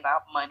always be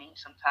about money.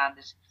 Sometimes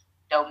it's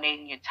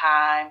donating your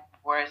time,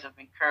 words of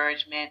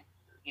encouragement,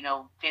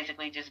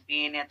 physically just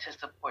being there to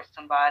support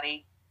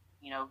somebody,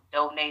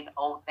 donating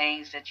old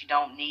things that you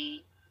don't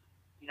need,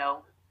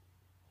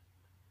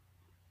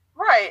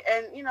 Right.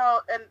 And,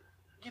 and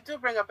you do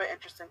bring up an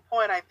interesting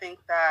point. I think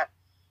that,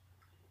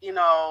 and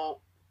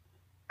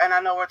I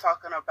know we're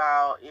talking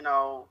about,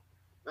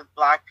 with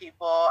Black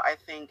people, I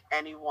think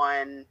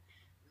anyone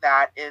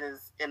that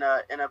is in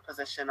a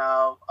position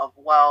of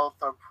wealth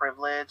or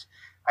privilege,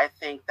 I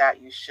think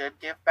that you should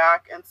give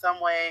back in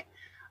some way.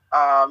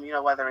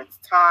 Whether it's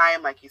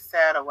time, like you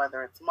said, or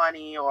whether it's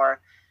money, or,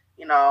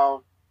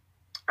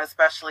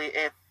 especially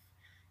if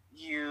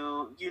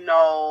you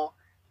know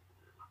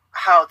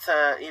how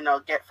to,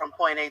 get from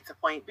point A to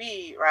point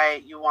B,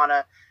 right? You want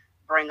to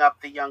bring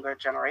up the younger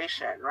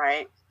generation,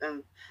 right?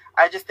 And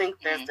I just think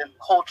there's this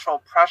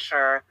cultural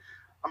pressure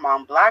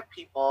among Black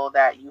people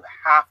that you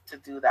have to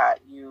do that.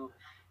 You're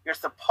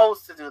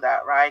supposed to do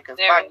that, right? Because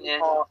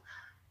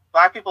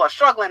Black people are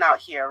struggling out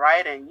here,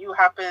 right? And you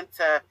happen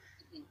to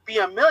be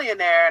a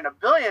millionaire and a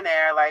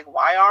billionaire. Like,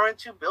 why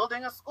aren't you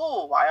building a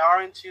school? Why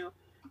aren't you,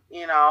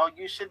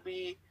 you should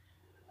be,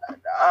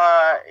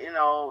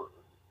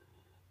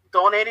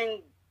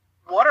 donating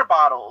water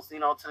bottles, to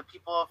the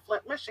people of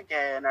Flint,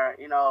 Michigan, or,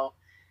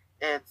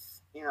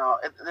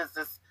 there's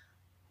this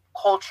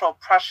cultural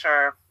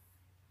pressure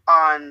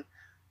on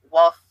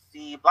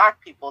wealthy Black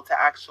people to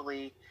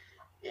actually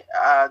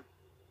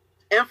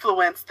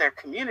influence their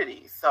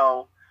community.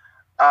 So,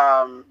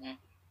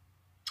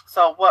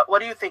 So what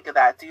do you think of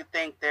that? Do you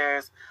think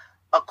there's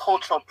a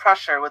cultural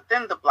pressure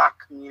within the Black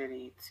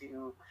community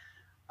to,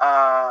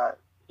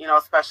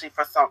 especially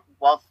for some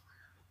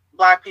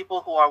Black people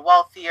who are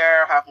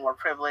wealthier, have more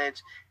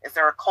privilege? Is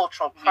there a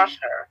cultural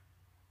pressure,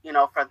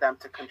 for them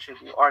to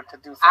contribute or to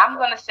do something? I'm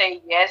gonna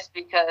say yes,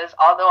 because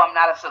although I'm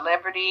not a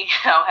celebrity,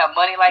 I don't have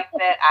money like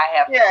that. I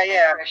have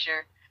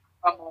pressure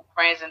from my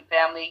friends and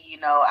family.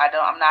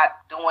 I'm not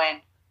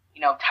doing,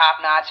 top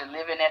notch and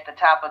living at the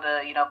top of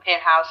the,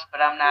 penthouse,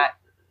 but I'm not,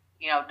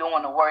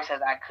 doing the worst as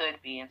I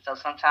could be. And so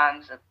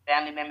sometimes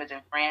family members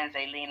and friends,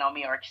 they lean on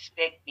me or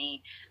expect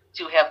me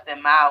to help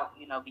them out,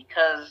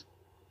 because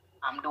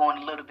I'm doing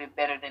a little bit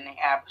better than the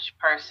average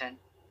person.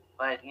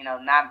 But,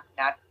 not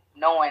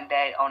knowing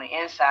that on the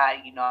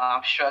inside,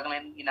 I'm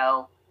struggling,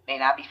 may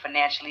not be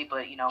financially,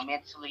 but,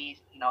 mentally,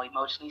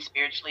 emotionally,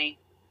 spiritually.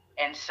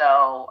 And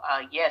so,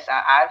 yes,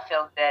 I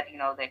felt that,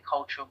 that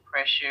cultural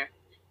pressure.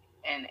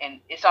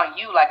 And it's on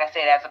you, like I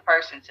said, as a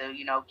person to,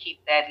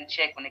 keep that in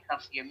check when it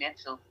comes to your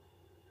mental.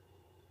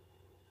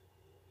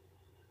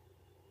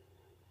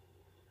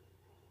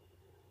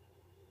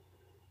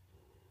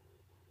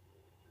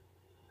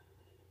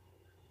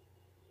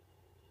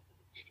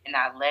 And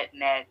not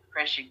letting that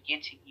pressure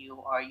get to you,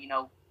 or,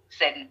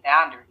 setting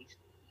boundaries.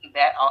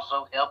 That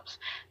also helps,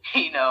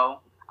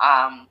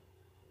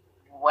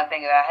 one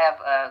thing that I have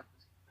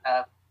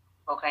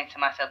proclaimed to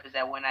myself is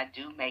that when I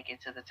do make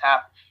it to the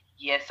top,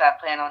 yes, I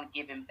plan on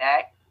giving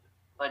back,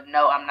 but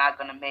no, I'm not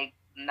gonna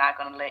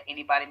let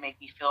anybody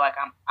make me feel like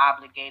I'm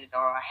obligated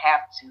or I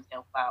have to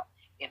help out.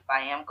 If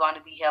I am going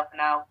to be helping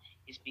out,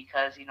 it's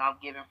because I'm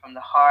giving from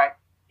the heart.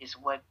 It's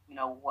what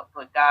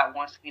what God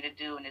wants me to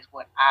do, and it's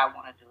what I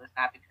want to do. It's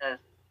not because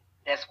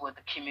that's what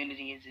the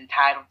community is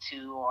entitled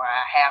to, or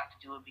I have to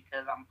do it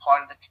because I'm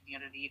part of the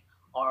community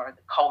or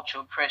the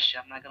cultural pressure.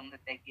 I'm not gonna let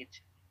that get to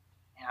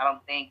me. And I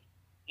don't think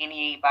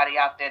anybody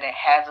out there that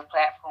has a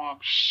platform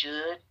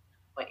should,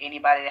 but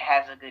anybody that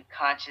has a good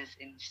conscience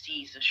and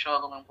sees the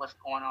struggle and what's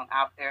going on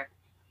out there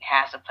and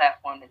has a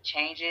platform to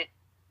change it,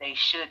 they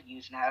should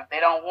use it. Now, if they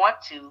don't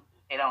want to,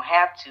 they don't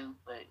have to,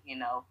 but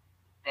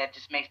that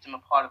just makes them a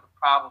part of the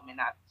problem and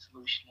not the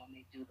solution when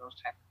they do those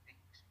type of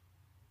things.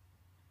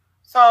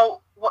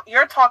 So what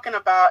you're talking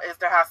about is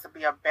there has to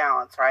be a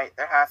balance, right?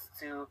 There has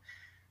to,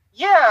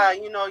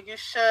 you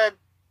should,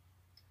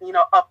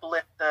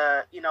 uplift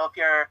the, if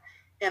you're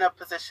in a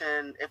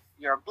position, if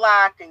you're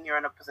Black and you're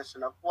in a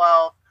position of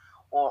wealth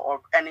or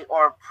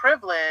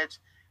privilege,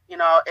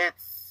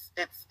 it's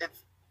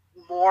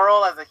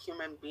moral as a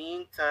human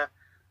being to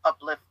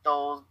uplift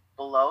those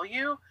below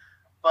you.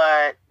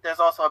 But there's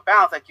also a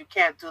balance. Like, you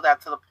can't do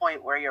that to the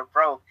point where you're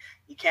broke.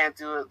 You can't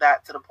do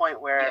that to the point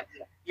where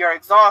you're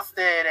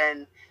exhausted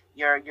and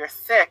you're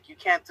sick. You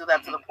can't do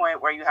that to the point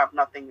where you have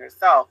nothing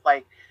yourself.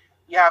 Like,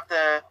 you have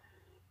to,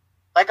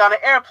 like on an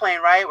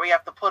airplane, right, where you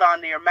have to put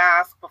on your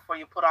mask before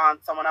you put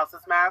on someone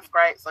else's mask,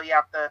 right? So you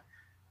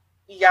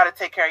got to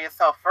take care of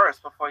yourself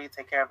first before you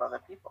take care of other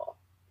people.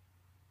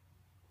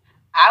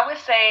 I would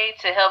say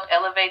to help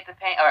elevate the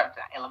pain, or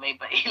not elevate,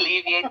 but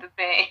alleviate the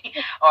pain,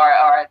 or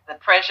the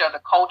pressure, or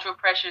the cultural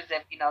pressures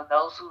that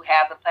those who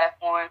have the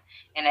platform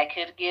and that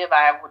could give.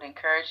 I would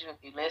encourage you, if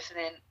you're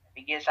listening, if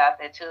it gets out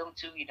there to them,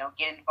 to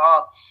get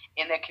involved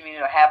in their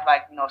community, or have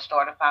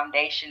start a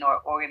foundation or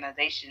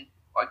organization,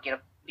 or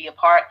be a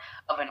part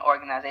of an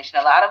organization.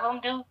 A lot of them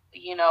do,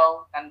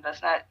 and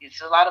that's not.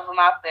 It's a lot of them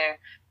out there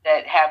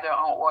that have their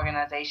own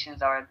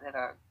organizations or that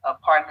are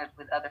partnered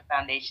with other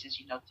foundations,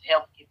 to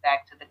help get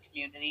back to the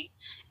community.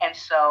 And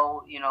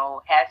so,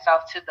 hats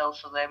off to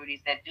those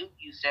celebrities that do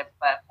use their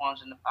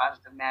platforms in a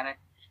positive manner.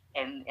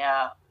 And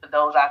for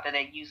those out there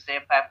that use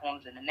their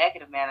platforms in a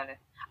negative manner,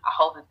 I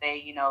hope that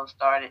they,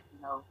 started,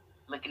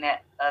 looking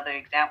at other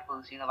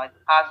examples, like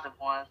the positive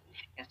ones,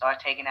 and start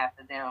taking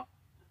after them.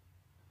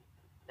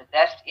 But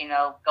that's,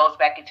 goes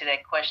back into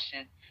that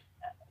question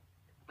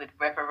with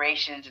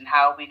reparations and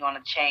how are we going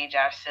to change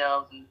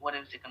ourselves and what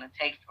is it going to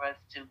take for us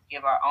to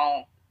give our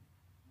own.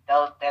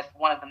 That's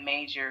one of the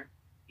major,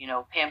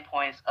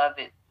 pinpoints of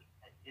it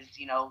is,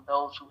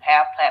 those who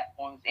have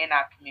platforms in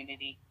our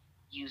community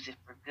use it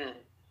for good.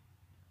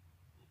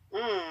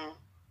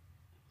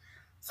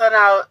 So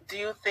now, do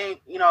you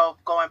think,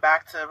 going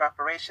back to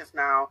reparations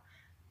now,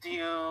 do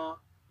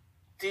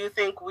you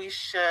think we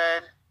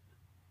should,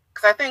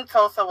 because I think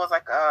Tulsa was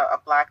like a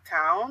Black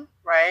town,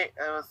 right?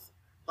 It was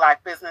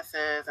Black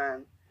businesses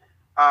and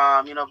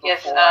before,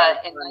 yes, in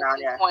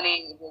 1920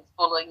 it was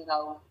full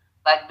of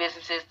Black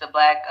businesses. The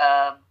Black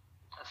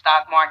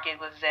stock market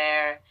was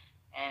there,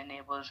 and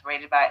it was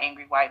raided by an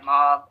angry white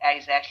mob.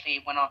 It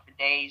actually went on for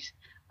days.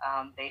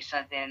 They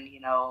sent in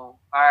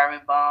fire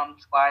and bomb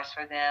squads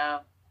for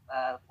them,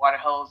 water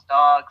hose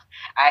dogs.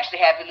 I actually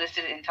have it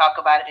listed and talk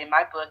about it in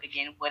my book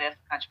again. What if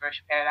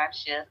controversial paradigm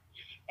shift?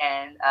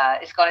 And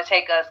it's going to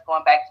take us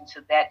going back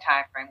into that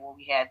time frame where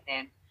we had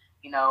then.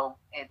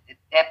 At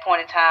that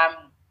point in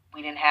time,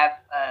 we didn't have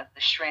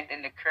the strength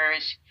and the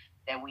courage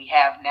that we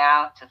have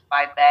now to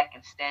fight back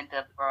and stand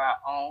up for our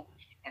own.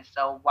 And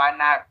so why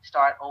not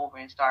start over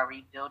and start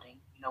rebuilding,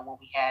 what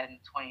we had in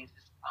the 20s?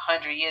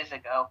 100 years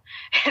ago.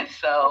 And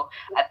so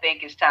I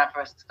think it's time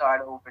for us to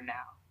start over now,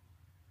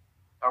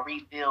 or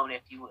rebuild,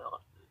 if you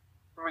will.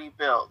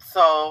 Rebuild.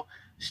 So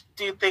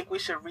do you think we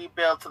should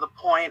rebuild to the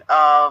point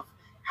of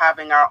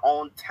having our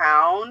own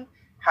town,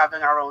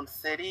 having our own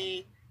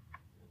city?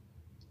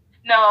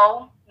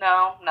 No,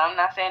 I'm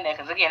not saying that,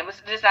 because again,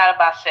 it's not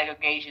about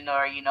segregation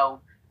or,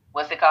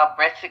 what's it called,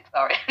 Brexit,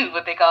 or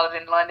what they call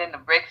it in London, the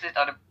Brexit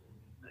or the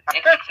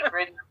exit of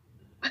Britain.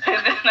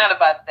 It's not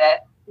about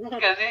that,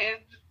 because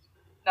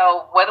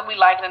whether we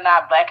like it or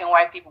not, black and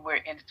white people, we're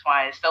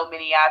intertwined. There's so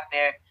many out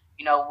there,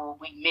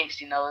 we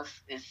mix.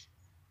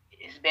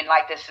 It's been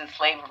like this since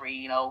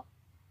slavery.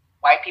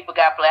 White people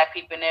got black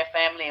people in their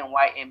family,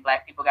 and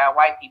black people got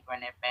white people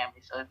in their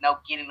family. So there's no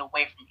getting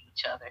away from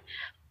each other.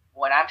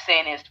 What I'm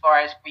saying, as far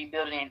as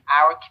rebuilding in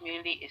our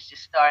community, is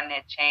just starting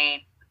that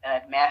chain,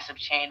 massive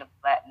chain of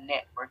black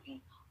networking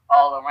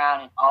all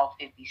around in all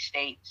 50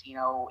 states.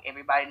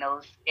 Everybody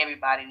knows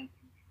everybody in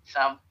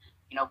some,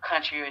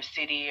 country or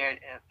city, or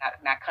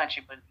not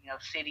country, but,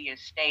 city or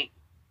state.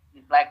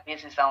 Black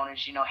business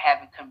owners,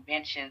 having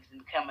conventions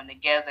and coming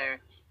together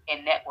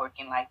and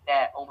networking like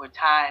that over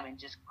time and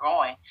just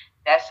growing.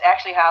 That's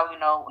actually how,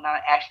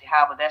 not actually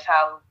how, but that's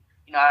how,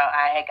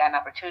 I had got an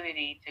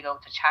opportunity to go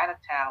to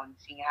Chinatown and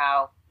see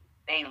how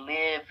they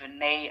live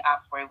and they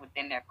operate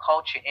within their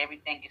culture.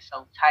 Everything is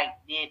so tight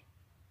knit.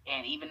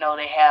 And even though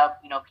they have,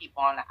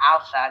 people on the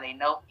outside, they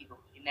know people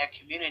in their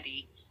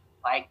community,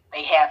 like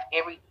they have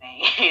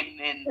everything.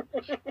 and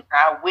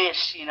I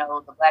wish,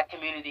 the black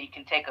community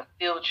can take a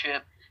field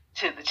trip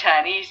to the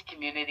Chinese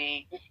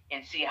community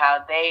and see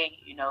how they,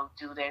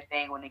 do their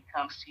thing when it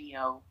comes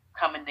to,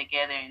 coming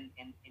together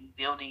and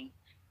building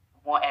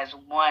one as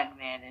one,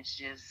 man. It's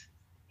just,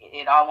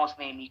 it almost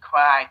made me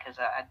cry, because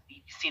I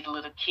see the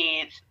little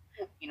kids,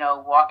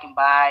 walking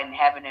by and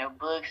having their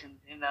books, and,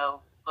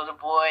 little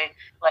boy,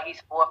 like he's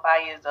 4 or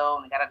 5 years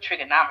old and got a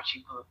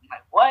trigonometry book. I'm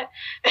like, what?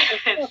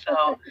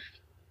 So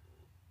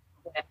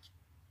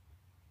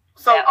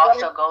that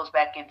also goes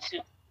back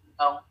into,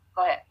 go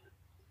ahead.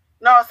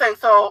 No, I was saying,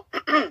 so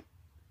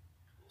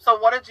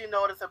what did you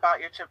notice about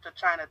your trip to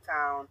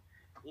Chinatown?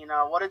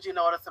 What did you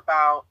notice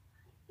about,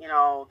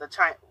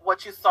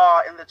 what you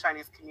saw in the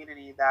Chinese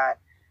community that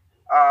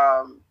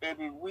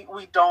maybe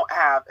we don't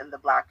have in the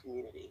black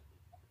community?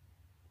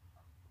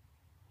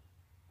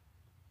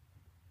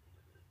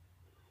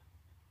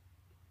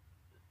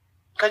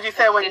 Because you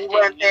said when you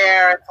went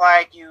there, it's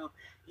like you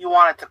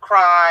wanted to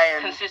cry.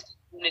 And consistent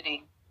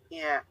unity.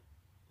 Yeah.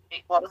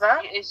 What was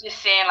that? It's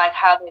just saying, like,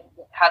 how the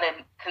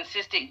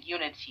consistent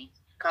unity.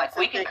 Like,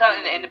 we can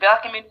come in the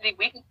black community,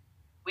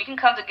 we can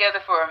come together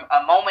for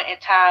a moment in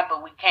time,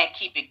 but we can't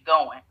keep it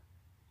going.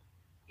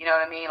 You know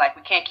what I mean? Like,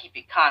 we can't keep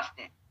it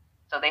constant.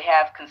 So they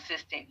have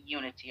consistent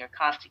unity, or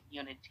constant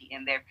unity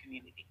in their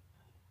community.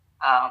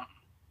 I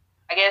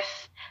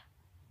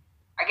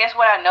guess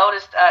what I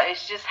noticed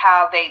is just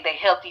how they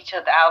helped each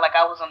other out. Like,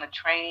 I was on the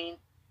train,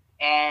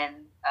 and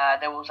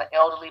there was an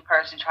elderly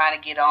person trying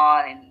to get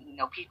on, and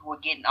people were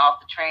getting off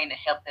the train to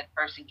help that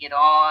person get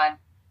on,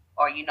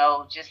 or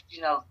just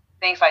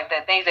things like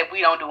that, things that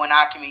we don't do in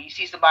our community. You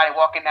see somebody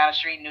walking down the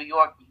street in New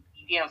York,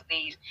 you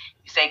sneeze,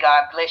 you say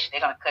God bless you,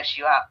 they're gonna cuss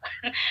you out.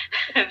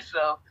 And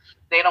so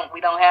we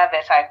don't have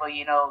that type of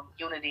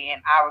unity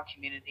in our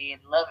community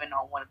and loving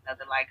on one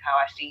another like how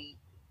I see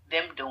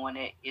them doing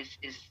it. Is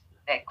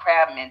that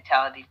crab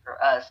mentality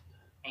for us,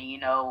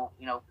 and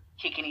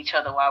kicking each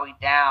other while we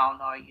down,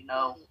 or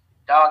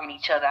dogging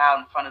each other out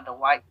in front of the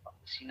white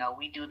folks.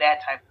 We do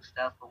that type of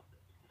stuff. But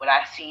what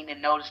I've seen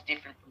and noticed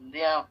different from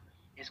them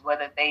is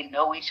whether they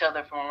know each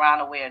other from around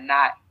the way or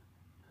not,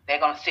 they're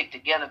gonna stick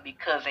together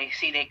because they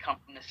see they come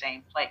from the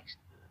same place.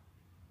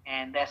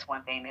 And that's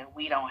one thing that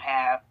we don't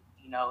have.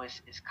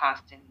 Is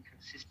constant and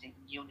consistent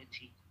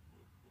unity,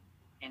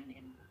 and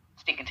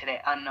sticking to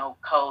that unknown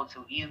code.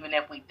 So even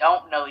if we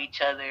don't know each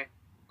other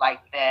like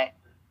that,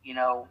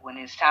 when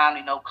it's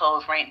time to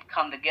close rank and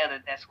come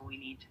together, that's what we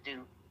need to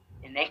do.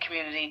 In their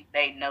community,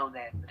 they know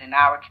that. But in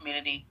our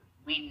community,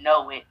 we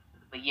know it,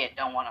 but yet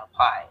don't want to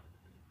apply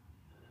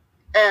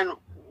it. And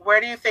where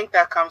do you think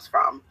that comes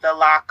from? The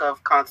lack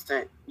of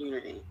consistent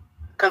unity.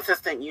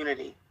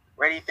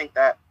 Where do you think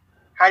that,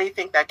 how do you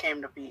think that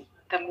came to be?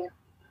 The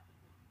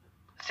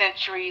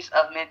centuries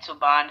of mental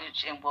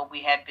bondage and what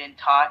we had been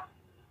taught,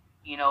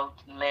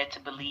 led to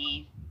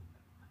believe.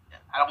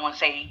 I don't want to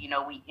say,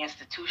 we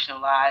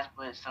institutionalized,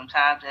 but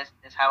sometimes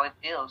that's how it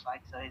feels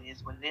like. So it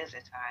is what it is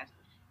at times.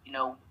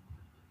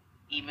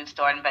 Even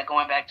starting by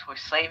going back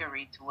towards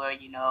slavery, to where,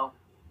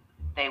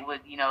 they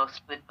would,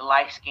 split the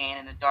light skin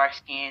and the dark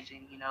skins,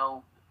 and,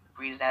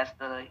 breed it as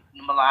the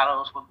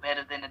mulattoes were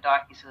better than the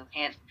darkies. So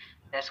hence,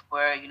 that's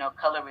where,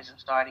 colorism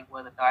started,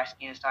 where the dark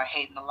skins start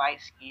hating the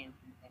light skins,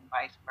 and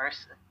vice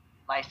versa.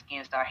 Light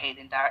skins start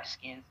hating dark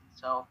skins. And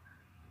so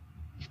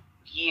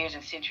years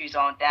and centuries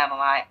on down the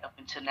line, up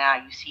until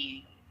now, you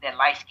see that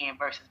light skin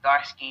versus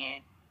dark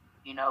skin,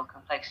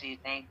 complexity of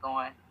things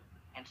going.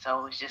 And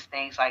so it's just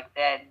things like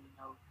that,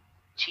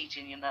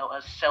 teaching,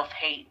 us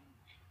self-hate,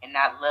 and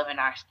not loving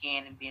our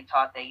skin and being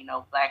taught that,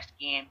 black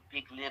skin,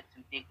 big lips,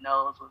 and big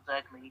nose was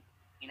ugly.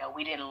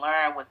 We didn't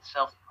learn what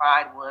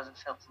self-pride was and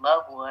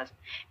self-love was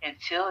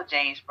until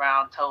James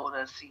Brown told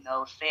us,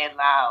 say it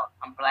loud,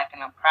 I'm black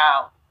and I'm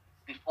proud.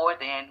 Before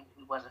then,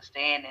 we wasn't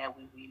saying that.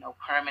 We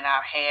perming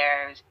our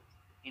hairs,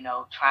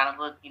 trying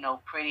to look,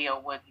 pretty,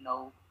 or what,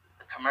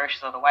 the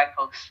commercials of the white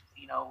folks,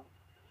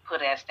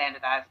 put as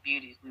standardized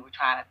beauties. We were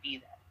trying to be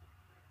that.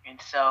 And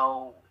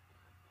so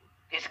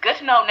it's good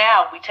to know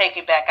now we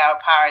taking back our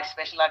power,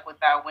 especially like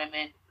with our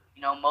women.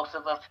 Most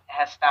of us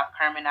have stopped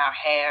perming our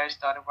hair,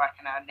 started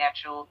rocking our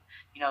natural,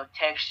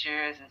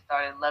 textures, and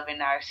started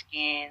loving our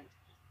skins,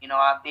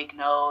 our big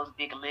nose,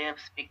 big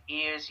lips, big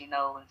ears, and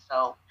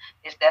so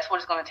that's what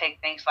it's going to take,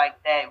 things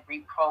like that,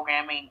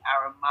 reprogramming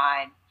our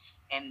mind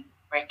and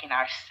breaking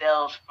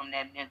ourselves from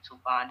that mental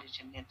bondage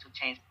and mental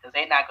change, because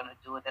they're not going to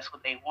do it. That's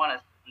what they want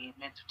us to be,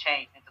 mental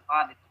change, mental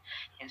bondage.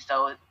 And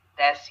so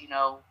that's,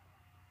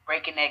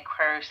 breaking that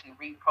curse and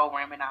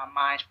reprogramming our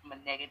minds from a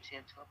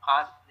negative to a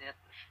positive.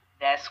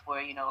 That's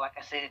where, like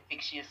I said,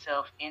 fix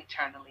yourself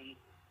internally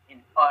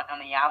and on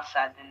the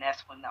outside, then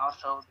that's when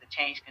also the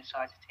change can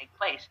start to take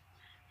place.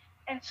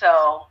 And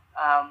so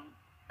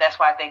that's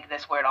why I think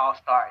that's where it all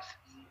starts,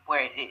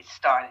 where it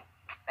started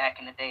back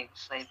in the day with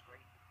slavery,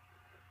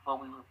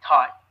 what we were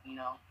taught,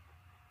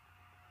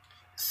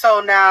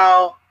 So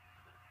now,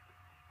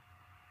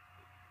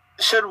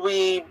 should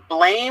we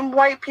blame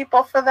white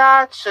people for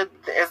that?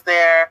 Is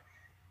there,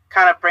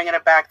 kind of bringing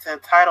it back to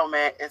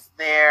entitlement,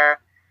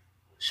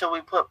 should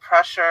we put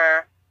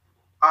pressure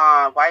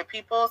on white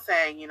people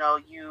saying,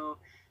 you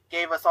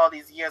gave us all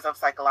these years of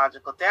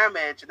psychological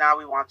damage, now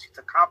we want you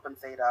to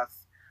compensate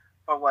us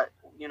for what,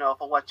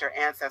 for what your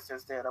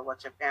ancestors did or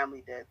what your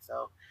family did?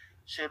 So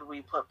should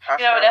we put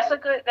pressure? That's a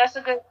good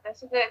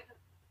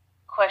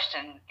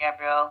question,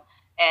 Gabrielle.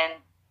 And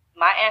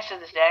my answer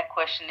to that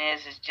question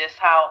is just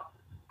how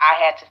I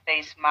had to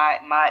face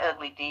my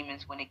ugly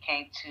demons when it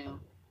came to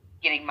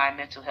getting my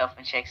mental health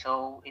in check.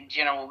 So in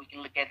general, we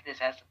can look at this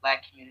as the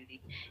Black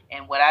community.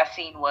 And what I've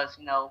seen was,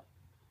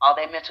 all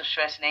that mental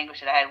stress and anguish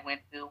that I had went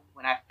through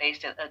when I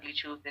faced that ugly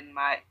truth in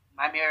my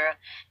mirror,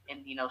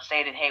 and,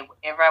 say that, hey,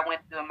 whatever I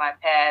went through in my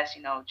past,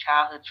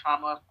 childhood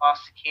trauma,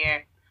 foster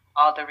care,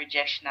 all the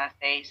rejection I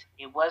faced,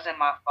 it wasn't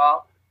my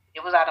fault.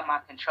 It was out of my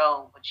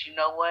control. But you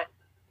know what?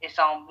 It's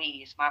on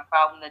me. It's my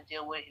problem to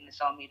deal with, and it's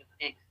on me to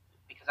fix,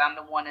 because I'm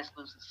the one that's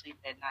losing sleep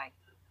at night.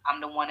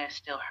 I'm the one that's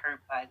still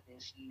hurt by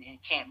this and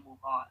can't move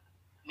on.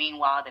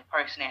 Meanwhile, the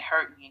person that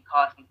hurt me and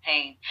caused me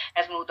pain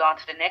has moved on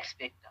to the next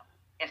victim.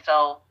 And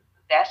so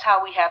that's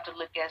how we have to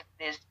look at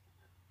this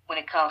when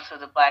it comes to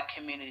the Black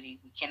community.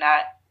 We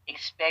cannot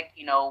expect,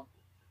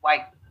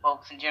 white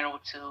folks in general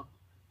to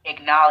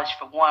acknowledge,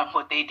 for one,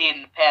 what they did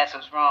in the past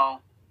was wrong,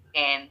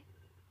 and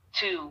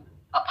two,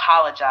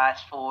 apologize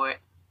for it.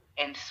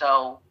 And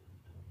so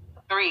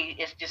three,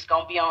 it's just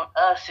going to be on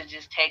us to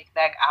just take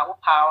back our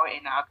power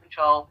and our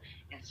control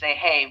and say,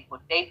 hey,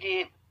 what they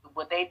did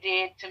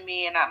to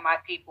me and my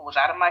people was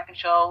out of my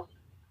control.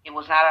 It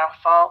was not our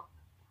fault,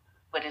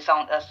 but it's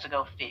on us to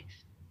go fix.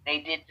 They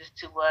did this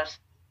to us,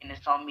 and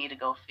it's on me to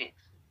go fix.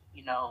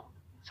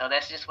 So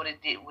that's just what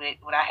it did.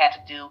 What I had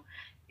to do,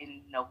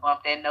 and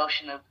bump that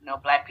notion of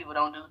Black people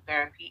don't do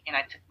therapy, and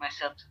I took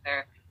myself to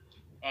therapy,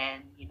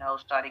 and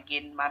started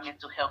getting my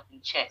mental health in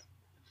check.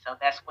 So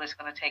that's what it's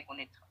going to take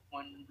when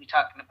we're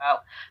talking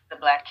about the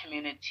Black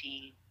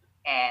community,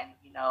 and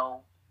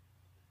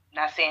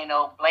not saying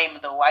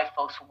blaming the white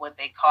folks for what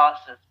they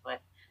caused us, but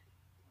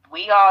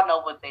we all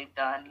know what they've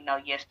done.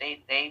 Yes,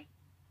 they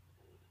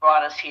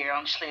brought us here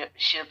on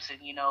ships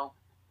and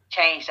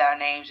changed our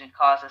names and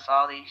caused us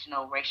all these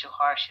racial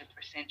hardships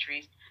for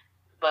centuries.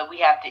 But we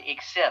have to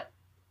accept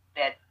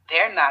that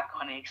they're not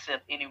going to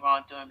accept any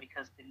wrongdoing,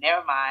 because in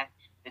their mind,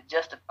 the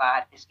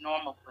justified is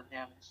normal for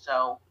them.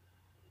 So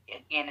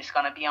again, it's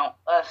going to be on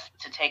us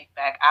to take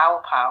back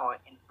our power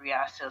and free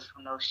ourselves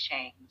from those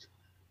chains,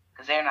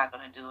 because they're not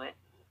going to do it.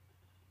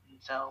 And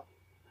so,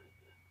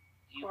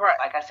 right.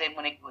 Like I said,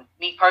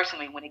 me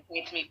personally, when it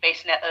came to me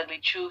facing that ugly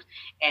truth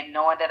and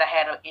knowing that I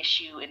had an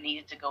issue and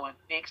needed to go and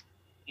fix,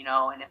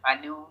 and if I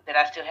knew that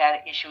I still had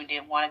an issue and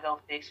didn't want to go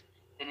fix,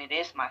 then it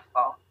is my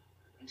fault.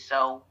 And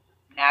so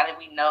now that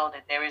we know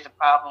that there is a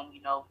problem,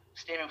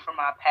 stemming from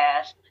our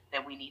past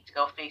that we need to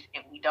go fix,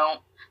 and we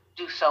don't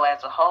do so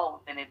as a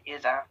whole, then it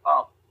is our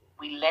fault.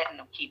 We letting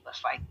them keep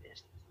us like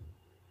this.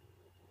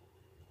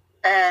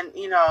 And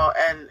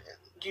and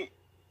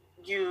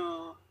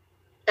you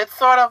it's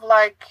sort of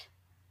like,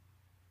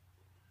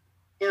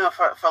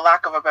 for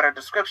lack of a better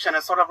description,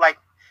 it's sort of like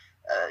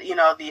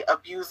the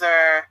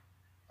abuser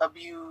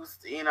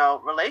abused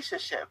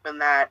relationship, in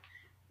that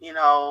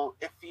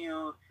if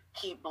you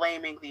keep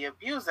blaming the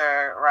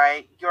abuser,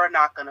 right, you're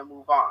not going to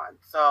move on.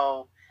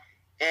 So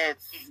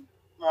it's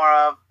more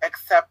of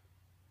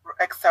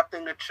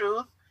accepting the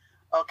truth.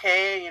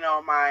 Okay,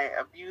 my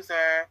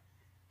abuser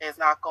is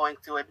not going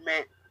to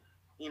admit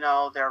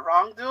their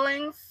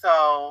wrongdoings,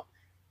 so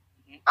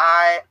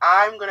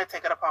I'm going to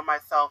take it upon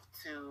myself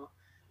to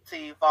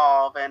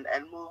evolve and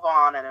move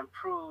on and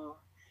improve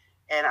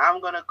and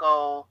I'm going to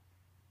go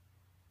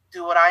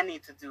do what I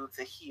need to do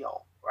to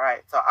heal,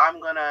 right? So I'm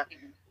going to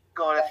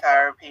go to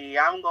therapy.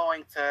 I'm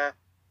going to,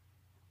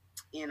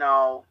 you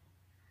know,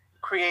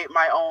 create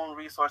my own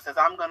resources.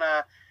 I'm going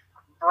to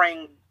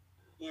bring,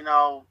 you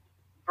know,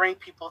 bring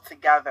people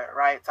together,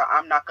 right? So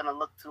I'm not going to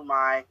look to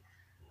my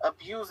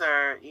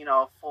abuser, you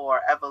know,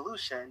 for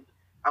evolution.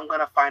 I'm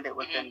going to find it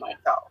within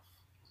myself.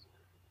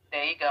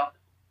 There you go.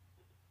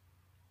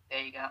 There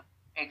you go.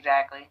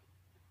 Exactly.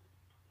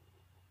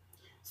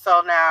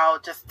 So now,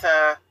 just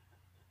to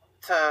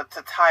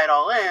tie it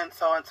all in,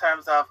 so in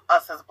terms of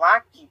us as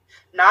Black people,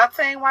 not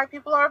saying white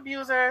people are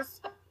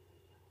abusers.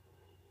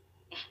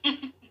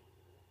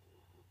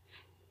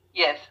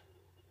 Yes.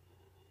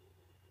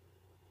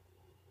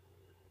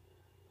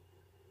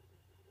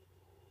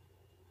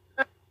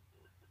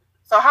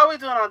 So how are we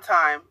doing on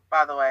time,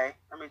 by the way?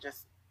 Let me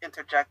just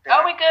interject there.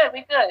 Oh, we good.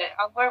 We're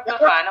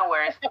fine. No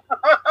worries.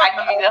 I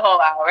can give you the whole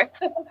hour. Okay.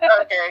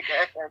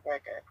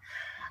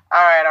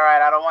 All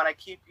right. I don't want to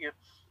keep you.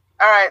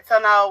 All right. So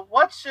now,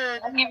 what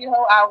should... I'll give you the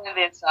whole hour and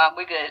then some.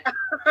 We're good.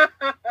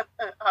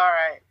 All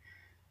right.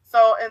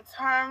 So in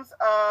terms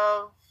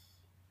of...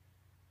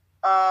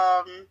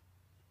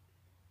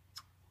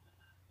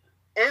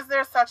 is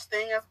there such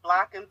thing as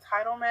Black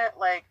entitlement?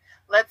 Like,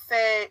 let's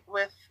say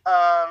with...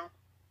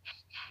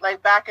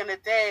 like back in the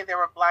day, there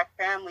were Black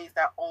families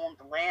that owned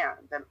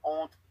land and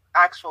owned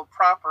actual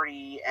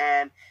property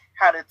and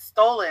had it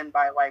stolen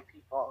by white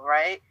people,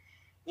 right?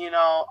 You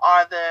know,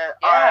 are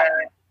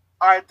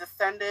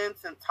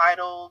descendants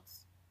entitled?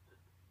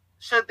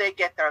 Should they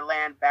get their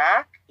land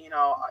back? You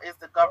know, is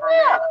the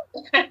government?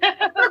 With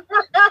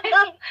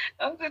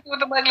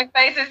the ugly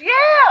faces,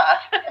 yeah,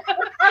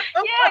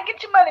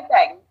 get your money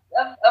back.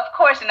 Of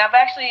course, and I've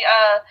actually,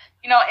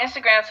 you know,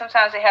 Instagram,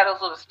 sometimes they have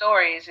those little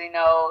stories, you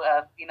know,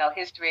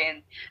 history,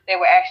 and they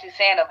were actually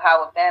saying of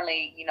how a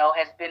family, you know,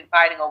 has been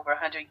fighting over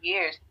 100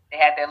 years. They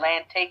had their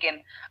land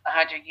taken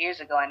 100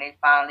 years ago, and they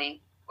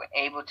finally were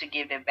able to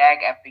give it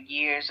back after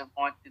years of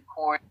going through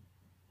court,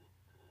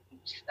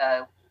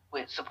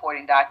 with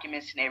supporting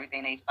documents and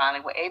everything. They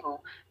finally were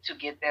able to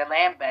get their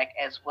land back,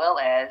 as well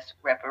as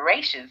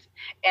reparations.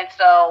 And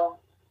so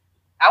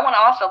I want to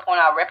also point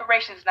out,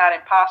 reparations is not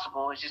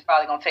impossible. It's just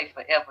probably going to take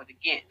forever to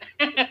get.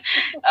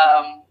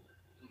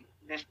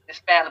 This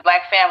family,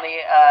 Black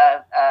family,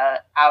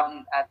 out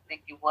in, I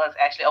think it was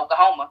actually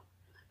Oklahoma,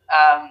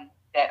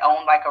 that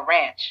owned like a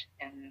ranch,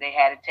 and they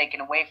had it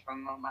taken away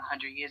from them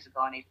 100 years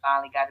ago, and they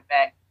finally got it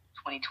back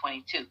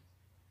 2022.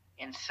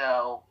 And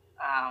so,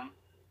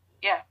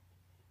 yeah,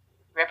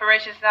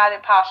 reparations is not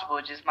impossible.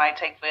 It just might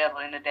take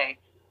forever in a day.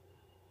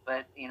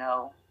 But, you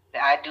know,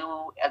 I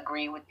do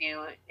agree with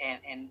you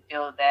and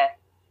feel that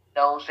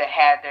those that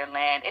had their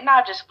land, and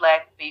not just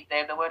Black people,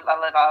 there were a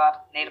lot of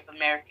Native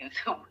Americans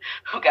who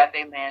got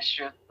their land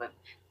stripped, but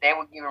they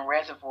were given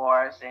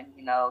reservoirs, and,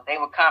 you know, they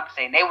were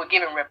compensating. They were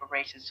given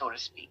reparations, so to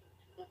speak.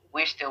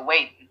 We're still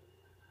waiting.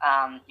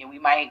 And we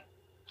might,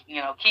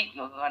 you know,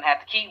 we're going to have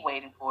to keep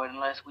waiting for it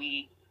unless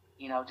we,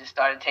 you know, just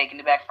started taking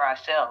it back for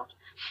ourselves.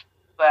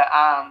 But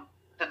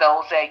to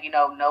those that, you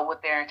know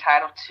what they're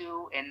entitled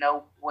to and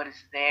know what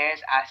is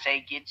theirs, I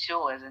say get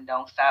yours and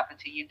don't stop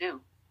until you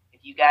do. If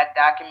you got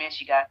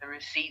documents, you got the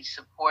receipts,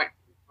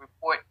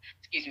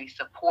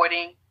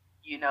 supporting,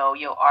 you know,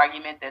 your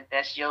argument that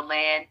that's your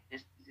land,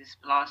 this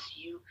belongs to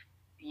you,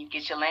 and you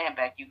get your land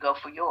back, you go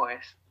for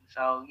yours.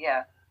 So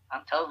yeah,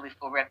 I'm totally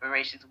for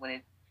reparations when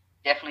it's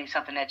definitely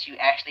something that you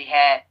actually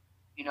had,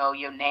 you know,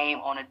 your name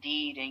on a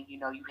deed, and, you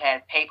know, you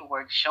had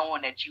paperwork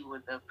showing that you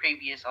were the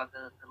previous or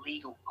the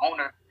legal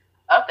owner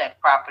of that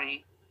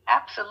property.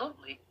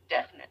 Absolutely,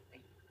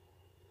 definitely.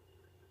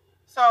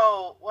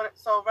 So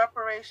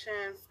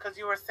reparations, because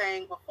you were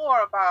saying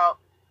before about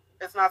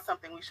it's not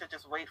something we should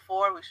just wait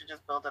for, we should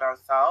just build it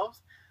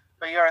ourselves.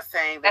 But you're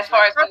saying as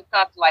far as when it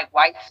comes to like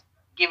whites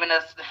giving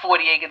us the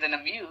 40 acres and the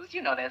muse,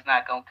 you know, that's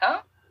not gonna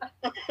come.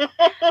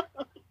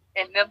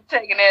 And them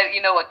taking that,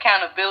 you know,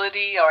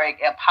 accountability or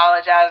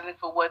apologizing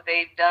for what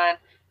they've done,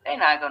 they're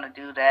not gonna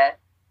do that.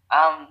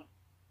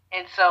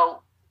 And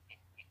so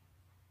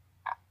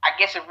I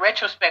guess in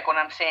retrospect, what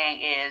I'm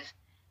saying is,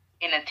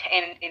 in an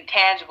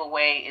intangible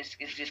way, it's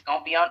just going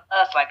to be on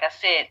us. Like I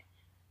said,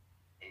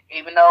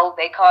 even though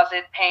they caused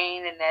it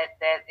pain and that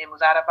it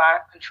was out of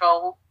our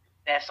control,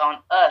 that's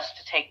on us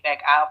to take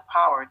back our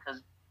power,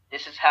 because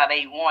this is how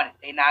they want it.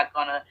 They're not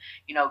going to,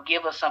 you know,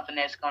 give us something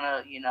that's going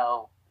to, you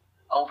know,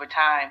 over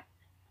time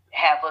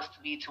have us to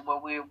be to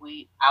where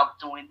we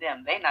outdoing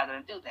them. They're not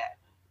going to do that.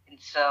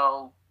 And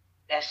so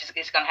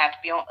it's going to have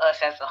to be on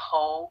us as a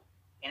whole.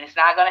 And it's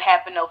not going to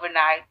happen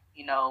overnight.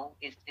 You know,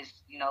 it's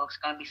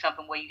going to be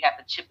something where you have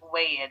to chip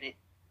away at it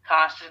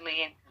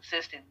constantly and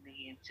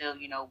consistently until,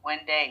 you know,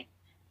 one day.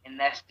 And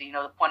that's the, you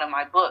know, the point of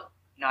my book.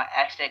 You know, I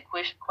asked that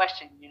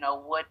question, you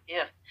know, what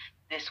if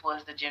this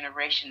was the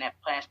generation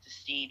that plants the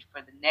seed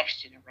for the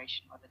next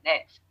generation or the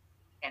next?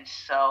 And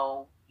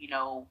so, you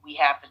know, we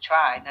have to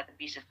try, not to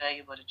be a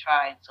failure, but to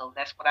try. And so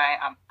that's what I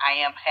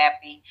am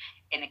happy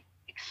and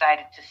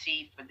excited to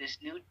see for this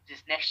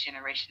next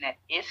generation that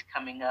is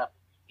coming up.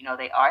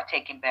 they are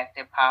taking back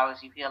their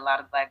powers. You hear a lot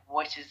of Black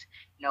voices,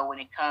 when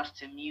it comes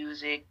to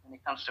music, when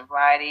it comes to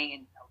writing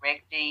and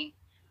directing,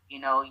 you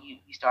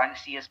starting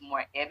to see us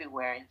more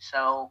everywhere. And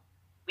so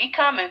we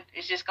coming.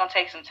 It's just going to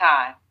take some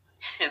time.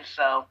 And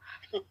so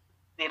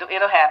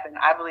it'll happen.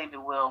 I believe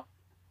it will.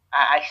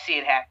 I see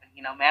it happen.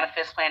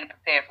 Manifest, plan, and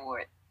prepare for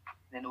it.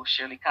 Then it will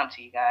surely come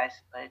to you guys.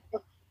 But,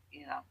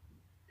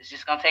 it's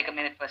just going to take a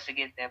minute for us to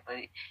get there. But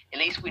at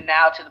least we're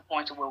now to the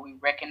point to where we're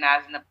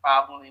recognizing the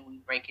problem and we're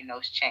breaking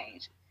those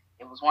chains.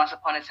 It was once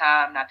upon a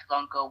time, not too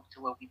long ago,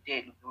 to where we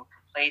didn't. We were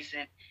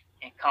complacent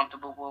and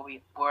comfortable where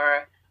we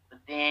were. But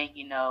then,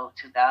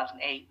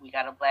 2008, we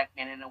got a Black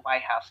man in the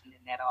White House, and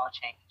then that all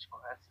changed for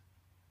us.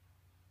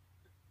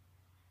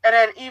 And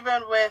then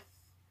even with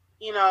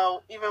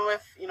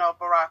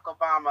Barack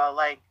Obama,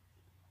 like,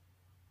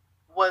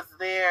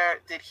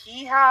 did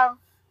he have,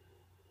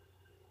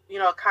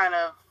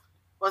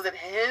 was it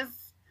his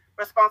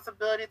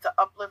responsibility to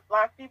uplift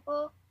Black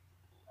people?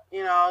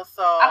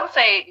 So I would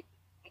say,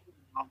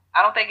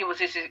 I don't think it was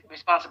his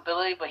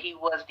responsibility, but he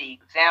was the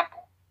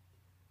example.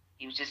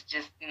 He was just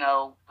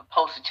the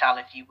poster child,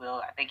 if you will.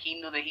 I think he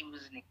knew that he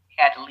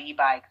had to lead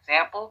by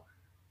example,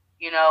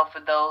 for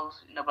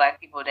those,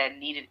 Black people that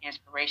needed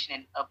inspiration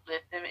and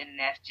uplift them, and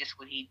that's just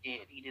what he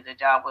did. He did a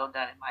job well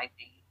done, in my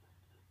opinion.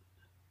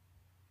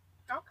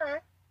 Okay.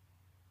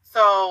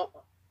 So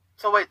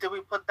wait, did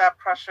we put that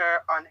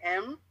pressure on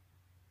him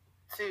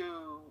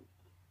to...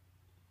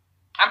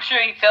 I'm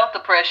sure he felt the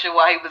pressure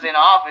while he was in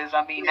office.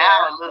 I mean,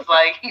 now it looks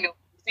like,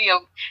 see him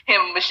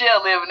and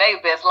Michelle living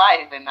their best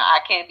life, and I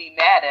can't be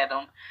mad at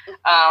him.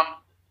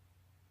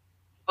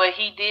 But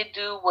he did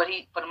do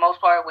for the most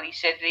part, what he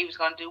said that he was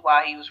going to do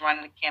while he was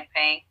running the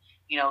campaign.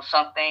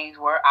 Some things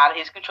were out of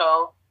his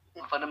control.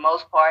 But for the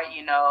most part,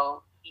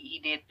 he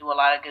did do a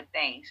lot of good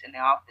things in the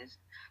office.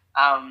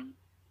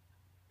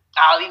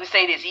 I'll even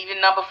say this,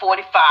 even number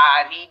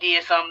 45, he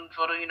did something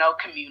for the,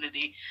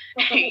 community.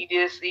 he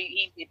did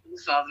do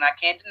something. I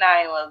can't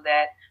deny him of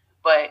that.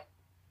 But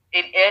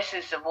in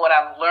essence of what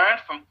I've learned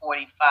from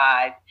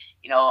 45,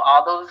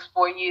 all those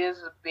 4 years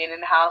of being in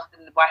the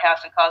White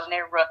House and causing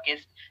that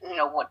ruckus,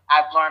 what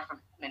I've learned from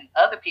him and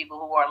other people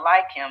who are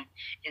like him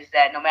is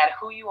that no matter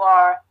who you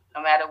are,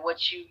 no matter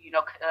what you,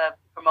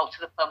 promote to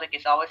the public,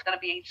 it's always going to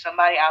be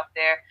somebody out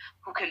there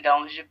who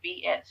condones your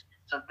BS.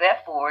 So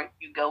therefore,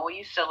 you go where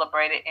you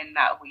celebrate it and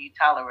not where you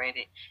tolerate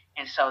it.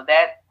 And so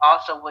that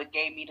also what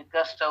gave me the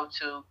gusto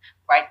to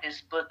write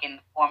this book in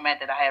the format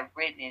that I have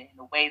written it, in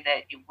a way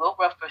that it will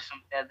ruffle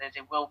some feathers,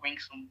 it will ring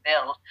some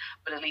bells,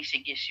 but at least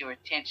it gets your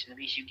attention. At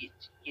least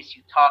gets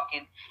you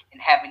talking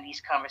and having these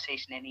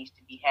conversations that needs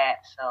to be had.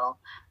 So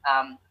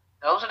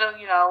those are the,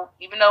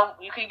 even though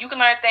you can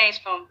learn things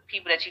from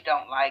people that you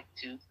don't like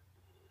too.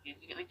 You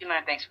can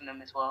learn things from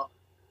them as well.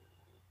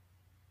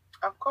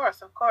 Of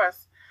course.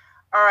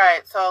 All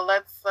right, so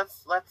let's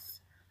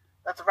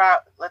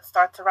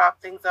start to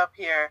wrap things up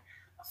here.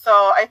 So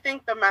I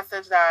think the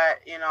message that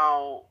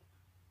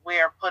we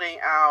are putting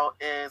out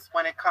is,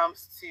 when it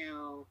comes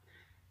to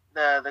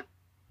the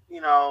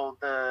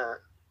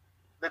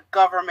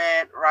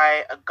government,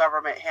 right? A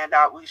government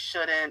handout. We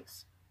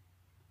shouldn't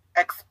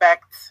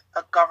expect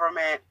a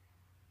government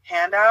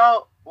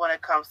handout when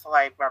it comes to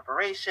like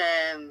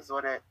reparations,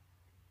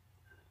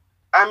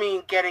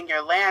 getting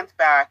your land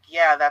back,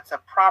 yeah, that's a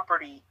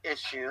property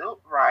issue,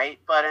 right?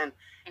 But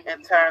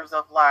in terms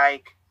of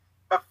like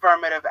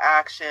affirmative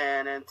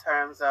action, in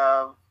terms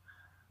of,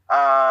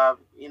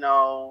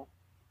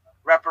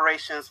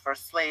 reparations for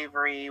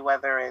slavery,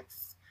 whether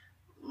it's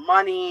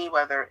money,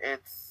 whether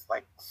it's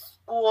like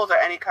schools or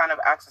any kind of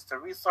access to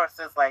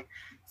resources like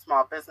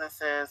small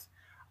businesses,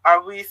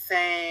 are we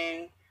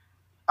saying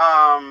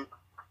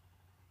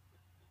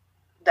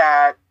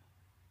that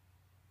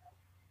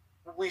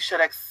we should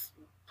I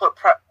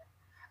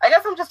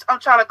guess I'm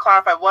trying to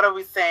clarify, what are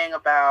we saying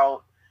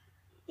about,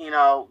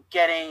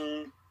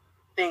 getting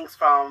things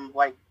from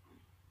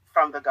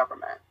the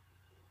government,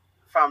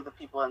 from the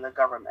people in the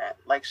government?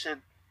 Like,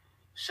 should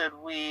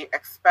we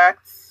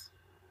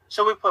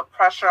put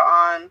pressure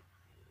on,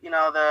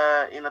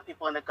 the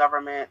people in the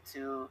government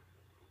to,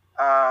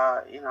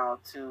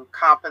 to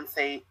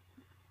compensate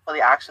for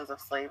the actions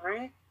of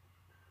slavery?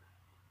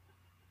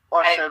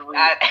 Or should we?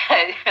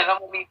 I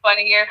don't want to be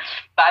funny here,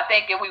 but I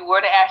think if we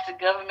were to ask the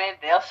government,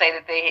 they'll say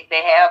that they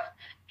have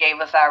gave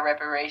us our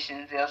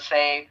reparations. They'll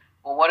say,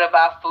 well, what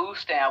about food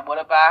stamp? What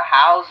about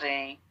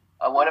housing?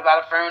 Or what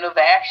about affirmative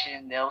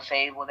action? They'll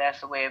say, well, that's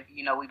the way of,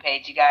 we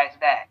paid you guys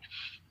back.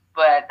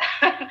 But,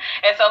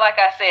 and so like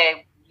I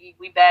said,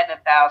 we bat in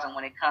 1,000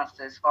 when it comes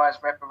to, as far as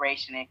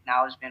reparation and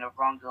acknowledgement of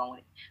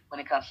wrongdoing, when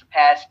it comes to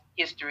past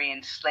history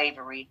and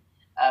slavery,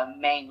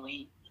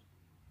 mainly.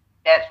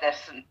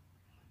 That's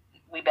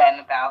we bat in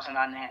 1,000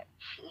 on that.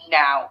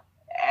 Now,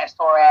 as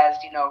far as,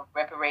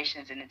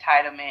 reparations and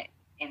entitlement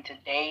in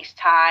today's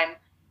time,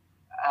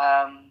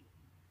 I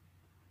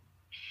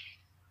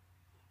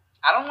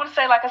don't want to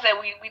say, like I said,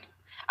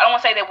 I don't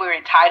want to say that we're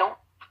entitled,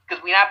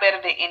 because we're not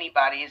better than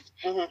anybody. It's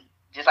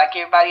just like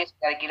everybody else,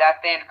 got to get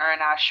out there and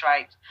earn our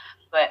stripes.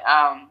 But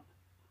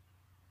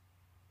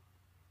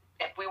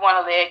if we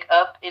want a leg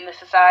up in the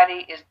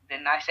society,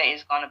 then I say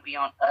it's going to be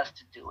on us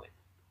to do it,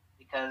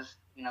 because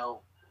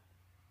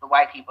the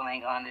white people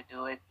ain't going to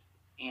do it.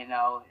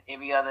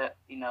 Every other,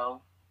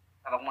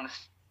 I don't want to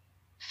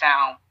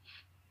sound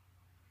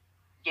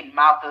getting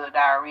mouth of the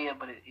diarrhea,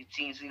 but it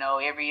seems,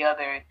 every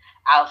other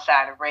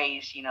outsider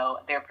race,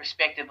 their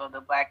perspective of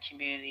the black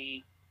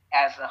community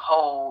as a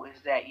whole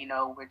is that,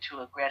 we're too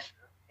aggressive,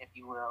 if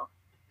you will.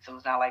 So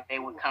it's not like they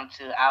would come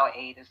to our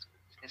aid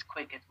as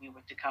quick as we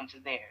were to come to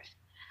theirs.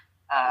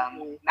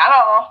 Not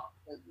all,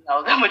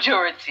 the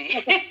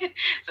majority.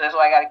 So that's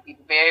why I got to keep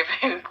it very,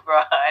 very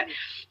broad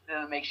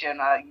to make sure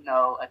I'm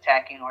not,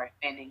 attacking or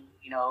offending,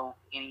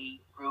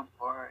 any group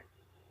or,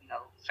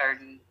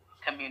 certain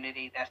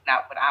community. That's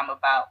not what I'm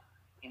about.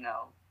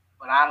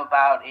 What I'm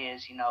about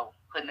is,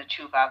 putting the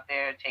truth out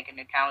there, taking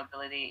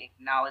accountability,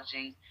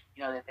 acknowledging,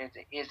 that there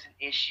is an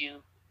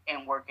issue,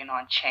 and working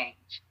on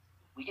change.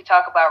 We can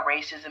talk about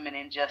racism and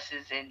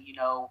injustice and,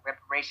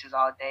 reparations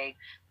all day,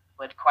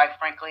 but quite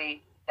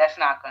frankly, that's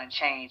not going to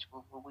change.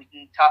 What we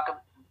can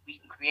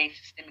create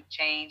systemic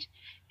change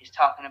is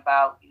talking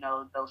about,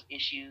 those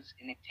issues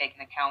and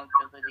taking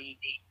accountability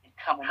and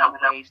coming up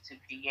with ways to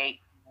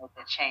create,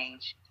 the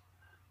change.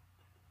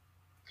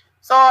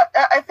 So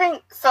I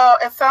think, so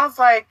it sounds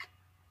like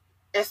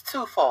it's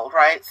twofold,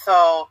 right?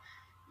 So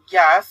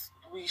yes,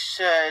 we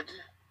should,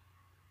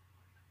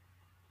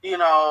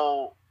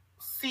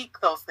 seek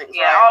those things.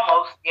 Yeah, right?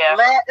 Almost. Yeah.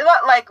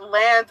 Like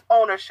land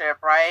ownership,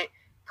 right?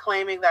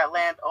 Claiming that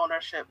land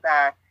ownership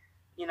back,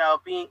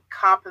 being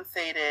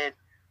compensated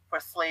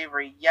for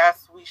slavery.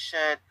 Yes, we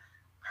should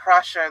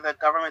pressure the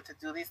government to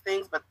do these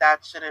things, but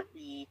that shouldn't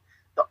be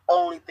the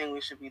only thing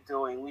we should be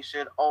doing. We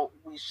should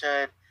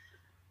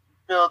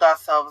build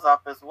ourselves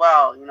up as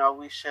well.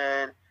 We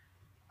should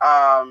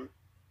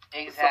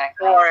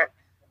exactly.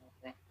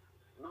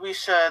 We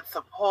should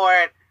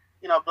support,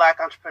 Black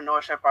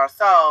entrepreneurship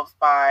ourselves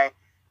by,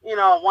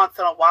 once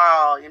in a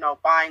while,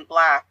 buying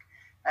Black,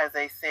 as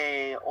they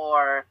say,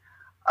 or,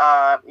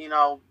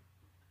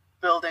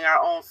 building our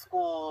own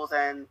schools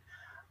and,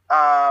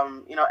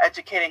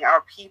 educating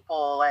our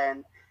people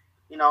and,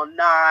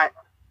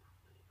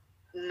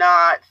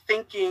 not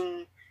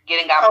thinking,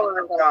 getting our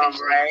colorism,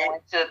 right? Going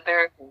to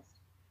therapy.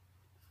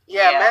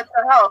 Yeah,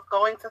 mental health,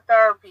 going to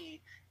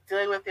therapy,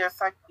 dealing with your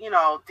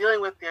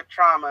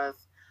traumas,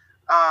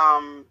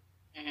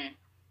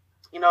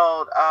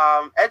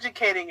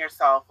 educating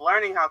yourself,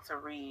 learning how to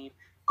read,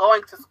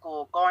 going to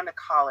school, going to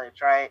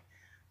college, right?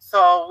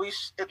 So we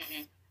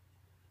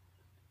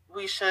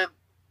should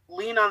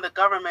lean on the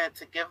government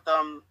to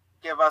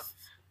give us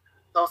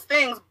those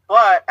things,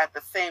 but at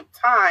the same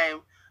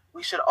time,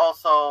 we should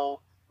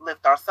also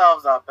lift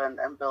ourselves up and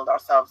build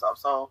ourselves up.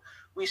 So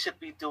we should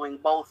be doing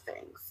both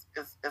things.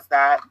 Is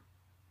that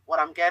what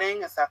I'm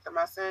getting? Is that the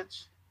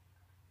message?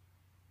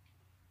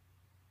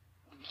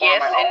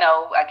 Yes and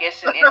no. I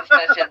guess in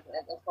such as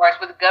far as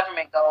with the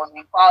government goes and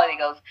equality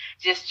goes,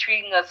 just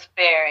treating us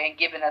fair and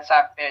giving us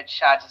our fair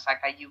shot, just like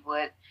how you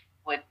would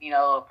with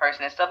a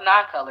person that's of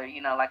non-color.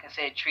 Like I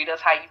said, treat us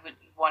how you would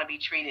want to be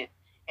treated.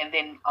 And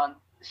then on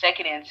the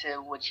second end to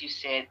what you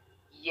said,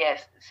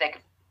 yes, the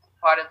second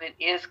part of it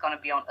is going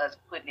to be on us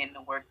putting in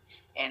the work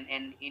and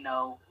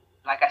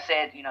like I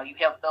said, you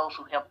help those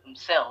who help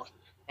themselves.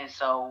 And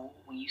so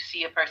when you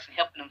see a person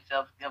helping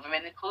themselves,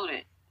 government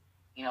included,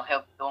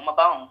 help throw them a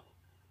bone.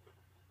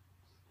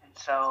 And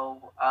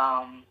so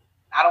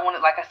I don't want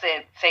to, like I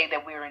said, say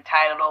that we're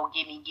entitled,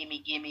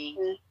 gimme,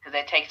 because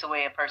that takes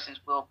away a person's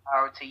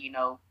willpower to,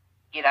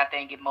 get out there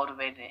and get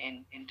motivated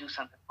and do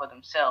something for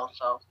themselves.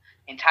 So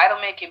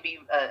entitlement can be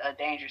a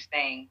dangerous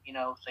thing,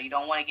 so you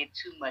don't want to get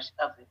too much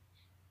of it.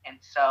 And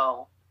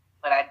so,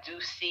 but I do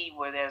see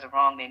where there's a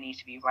wrong that needs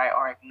to be right,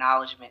 or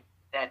acknowledgement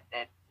that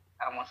I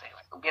don't want to say,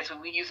 like, I guess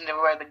we're using the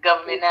word the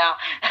government now.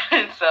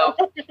 So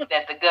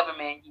that the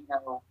government,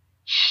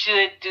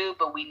 should do,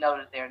 but we know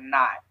that they're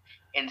not.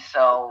 And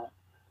so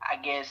I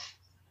guess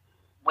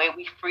way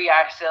we free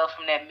ourselves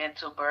from that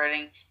mental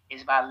burden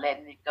is by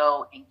letting it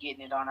go and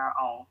getting it on our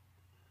own.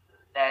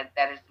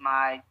 That is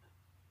my,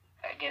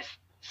 I guess,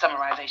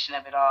 summarization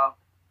of it all.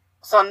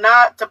 So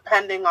not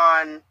depending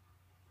on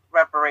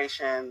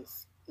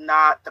reparations,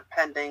 not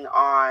depending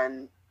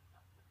on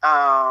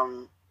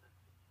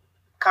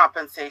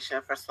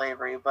compensation for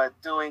slavery, but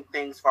doing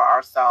things for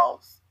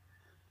ourselves.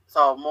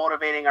 So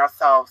motivating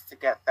ourselves to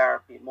get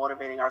therapy,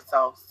 motivating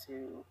ourselves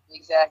to...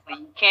 Exactly.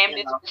 You can't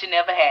miss what you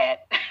never had.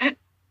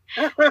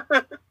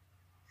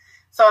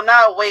 So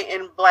not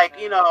waiting, like,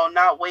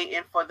 not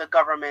waiting for the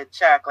government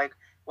check. Like,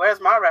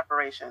 where's my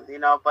reparations?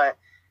 But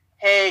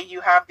hey,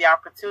 you have the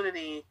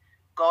opportunity,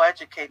 go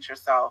educate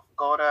yourself,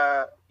 go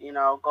to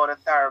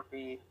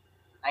therapy.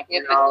 Like,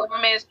 if the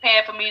government is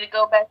paying for me to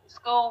go back to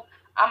school,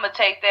 I'm going to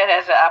take that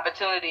as an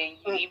opportunity.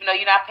 Even though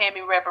you're not paying me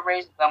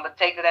reparations, I'm going to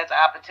take it as an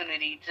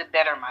opportunity to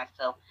better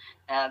myself.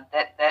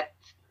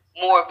 That's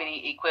more of an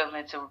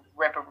equivalent to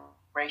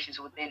reparations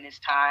within this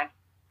time.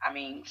 I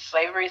mean,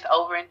 slavery is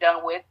over and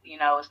done with.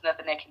 It's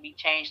nothing that can be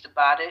changed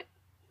about it.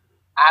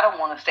 I don't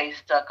want to stay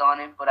stuck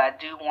on it, but I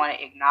do want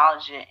to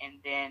acknowledge it and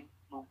then,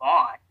 move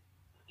on.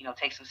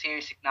 Take some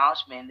serious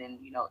acknowledgement and,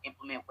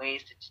 implement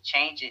ways to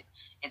change it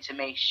and to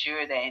make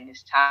sure that in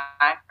this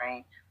time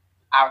frame,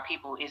 our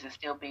people isn't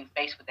still being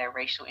faced with that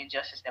racial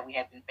injustice that we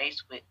have been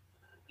faced with,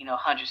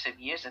 hundreds of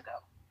years ago.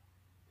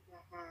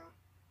 Mm-hmm.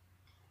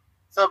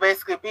 So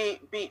basically,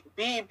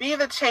 be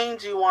the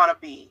change you want to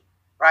be,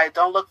 right?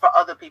 Don't look for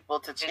other people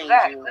to change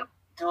you.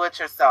 Do it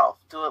yourself.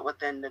 Do it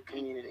within the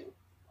community.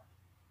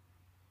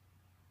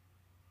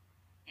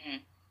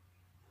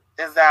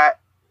 Mm-hmm. Is that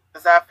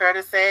fair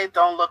to say?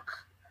 Don't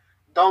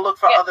look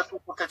for other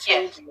people to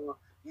change you.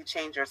 You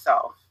change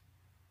yourself.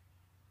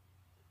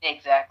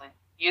 Exactly.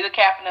 You're the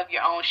captain of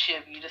your own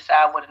ship. You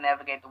decide where to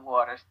navigate the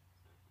waters.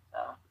 So.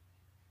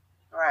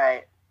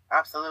 Right.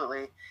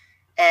 Absolutely.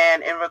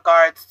 And in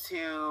regards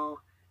to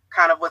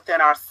kind of within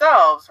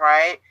ourselves,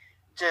 right?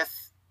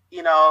 Just,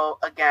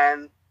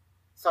 again,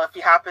 so if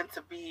you happen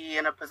to be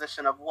in a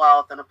position of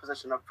wealth, in a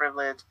position of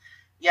privilege,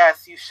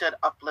 yes, you should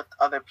uplift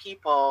other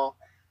people,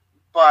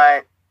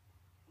 but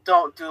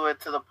don't do it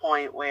to the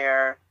point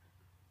where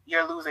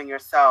you're losing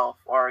yourself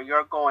or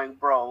you're going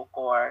broke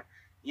or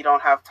you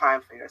don't have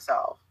time for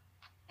yourself.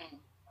 Mm-hmm.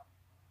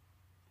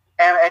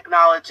 And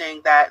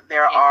acknowledging that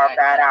there are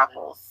bad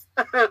apples.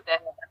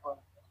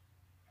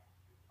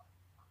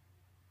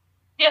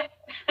 Yeah.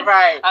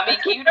 Right. I mean,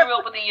 keep it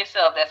real within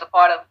yourself. That's a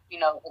part of,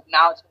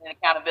 acknowledgement and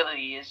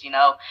accountability is,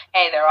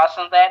 hey, there are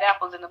some bad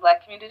apples in the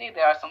Black community.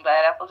 There are some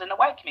bad apples in the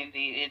white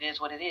community. It is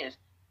what it is.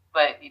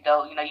 But, you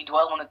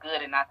dwell on the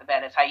good and not the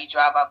bad. That's how you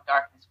drive out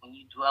darkness, when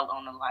you dwell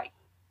on the light.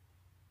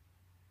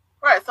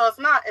 Right. So it's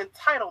not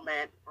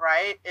entitlement,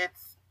 right?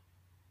 It's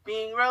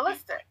being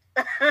realistic,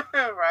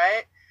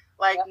 right?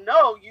 Like,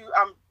 no, you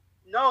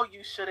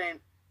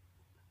shouldn't,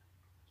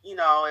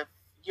 if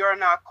you're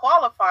not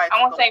qualified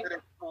to go to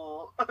this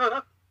school.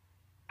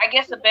 I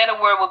guess a better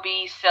word would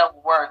be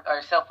self-worth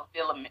or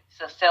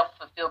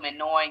self-fulfillment,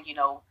 knowing,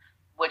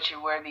 what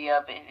you're worthy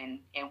of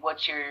and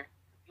what you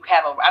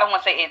have I don't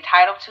want to say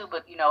entitled to,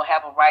 but,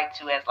 have a right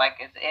to as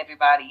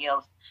everybody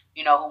else,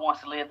 who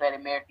wants to live that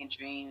American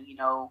dream,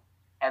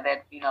 have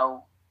that,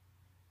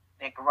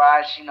 that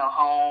garage,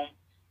 home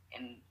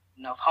and,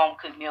 home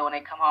cooked meal when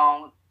they come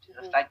home,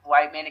 just like the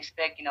white men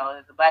expect,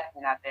 there's a Black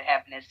man out there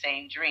having that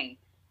same dream.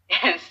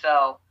 And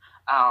so,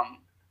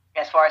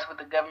 as far as what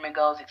the government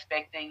goes,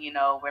 expecting,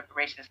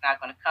 reparation is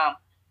not going to come,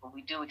 but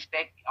we do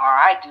expect, or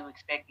I do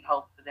expect and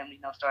hope for them to,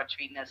 start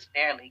treating us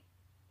fairly.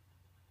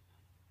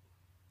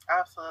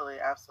 Absolutely,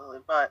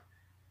 absolutely.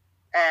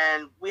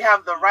 And we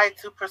have the right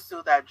to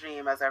pursue that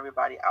dream as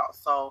everybody else.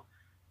 So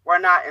we're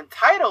not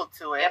entitled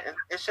to it. Yep.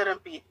 It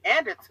shouldn't be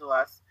handed to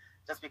us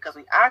just because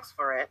we ask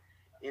for it,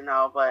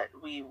 but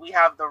we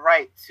have the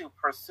right to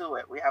pursue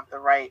it. We have the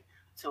right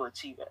to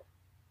achieve it.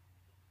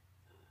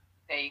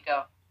 There you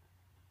go.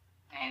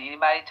 And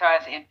anybody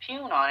tries to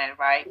impugn on it,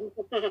 right?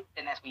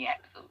 Then that's when you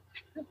have to food.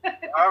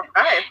 All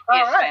right.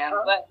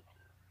 But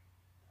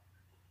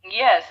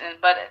yes,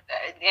 and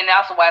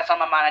also while it's on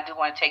my mind, I do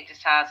want to take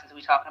this time, since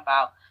we're talking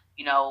about,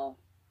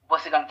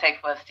 what's it going to take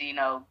for us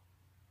to,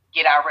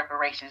 get our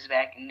reparations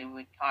back in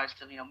regards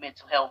to,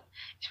 mental health,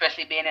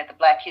 especially being at the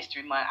Black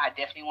History Month. I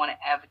definitely want to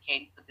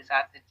advocate and put this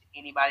out there to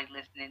anybody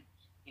listening,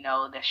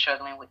 that's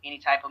struggling with any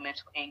type of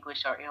mental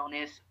anguish or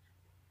illness,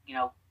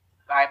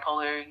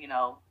 bipolar,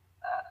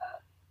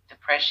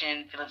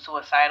 depression, feeling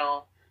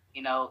suicidal,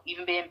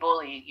 even being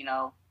bullied,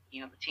 the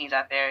teens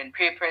out there, and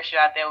peer pressure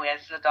out there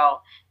as an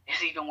adult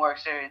is even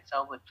worse. And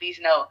so, but please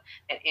know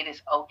that it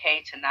is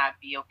okay to not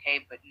be okay,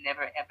 but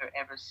never, ever,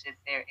 ever sit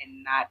there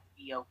and not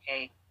be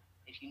okay.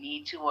 If you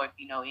need to, or if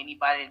you know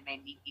anybody that may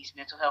need these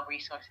mental health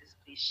resources,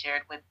 please share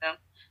it with them.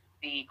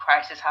 The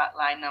crisis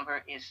hotline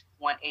number is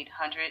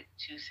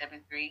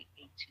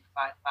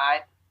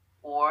 1-800-273-8255,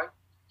 or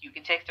you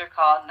can text or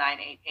call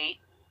 988,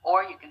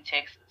 or you can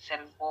text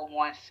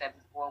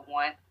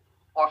 741-741.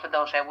 Or for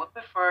those that would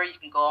prefer, you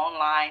can go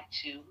online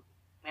to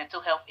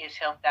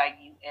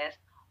mentalhealthishealth.us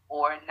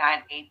or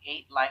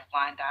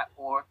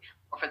 988lifeline.org.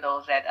 Or for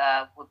those that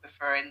would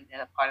prefer and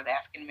part of the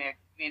African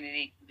American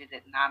community, you can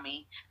visit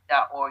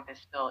NAMI.org.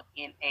 That's spelled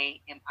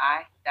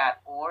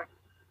NAMI.org.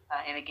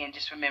 And again,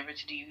 just remember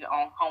to do your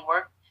own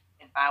homework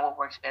and find what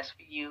works best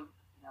for you.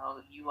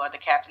 You are the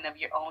captain of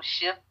your own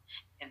ship,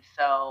 and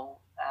so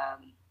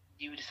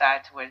you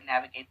decide to where to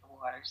navigate the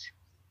waters.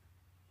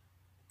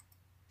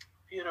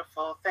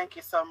 Beautiful. Thank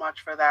you so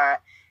much for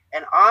that.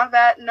 And on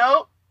that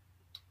note,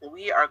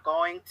 we are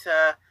going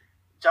to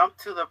jump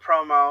to the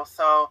promo.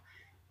 So,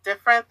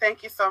 Difernt,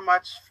 thank you so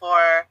much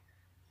for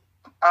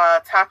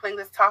tackling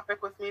this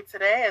topic with me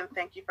today, and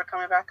thank you for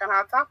coming back on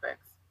Hot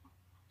Topics.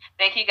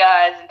 Thank you,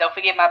 guys. And don't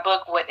forget, my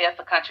book, What If?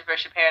 A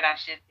Controversial Paradigm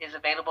Shift, is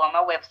available on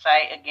my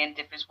website. Again,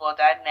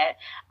 differenceworld.net. I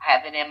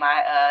have it in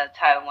my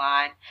title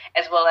line,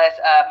 as well as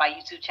my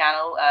YouTube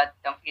channel.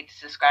 Don't forget to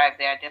subscribe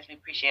there. I definitely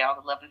appreciate all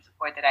the love and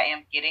support that I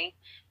am getting.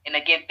 And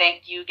again,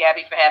 thank you,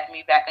 Gabby, for having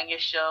me back on your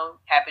show.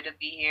 Happy to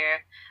be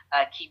here.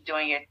 Keep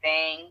doing your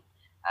thing.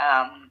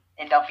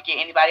 And don't forget,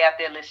 anybody out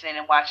there listening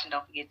and watching,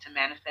 don't forget to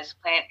manifest,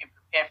 plan, and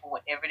prepare for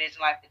whatever it is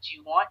in life that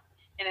you want.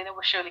 And then it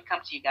will surely come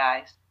to you,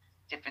 guys.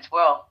 Different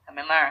World. Come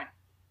and learn.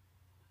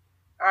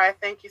 All right,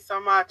 thank you so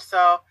much.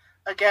 So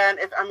again,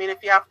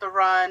 if you have to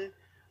run,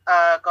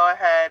 go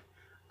ahead.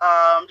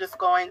 Just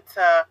going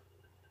to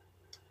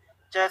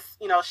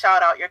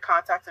shout out your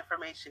contact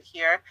information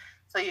here.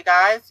 So you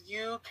guys,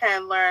 you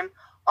can learn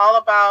all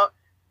about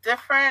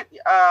Difernt,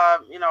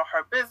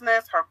 her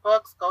business, her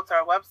books. Go to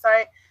our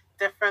website,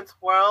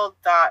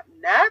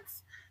 differentworld.net.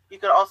 You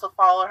could also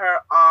follow her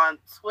on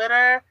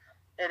Twitter.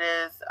 It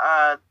is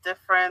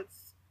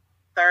Difernt's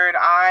third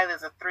eye.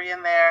 There's a 3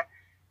 in there.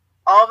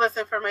 All this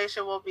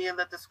information will be in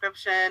the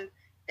description.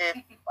 If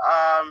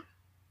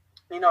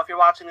if you're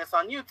watching this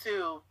on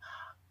YouTube,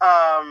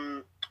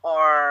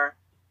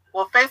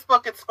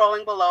 Facebook, it's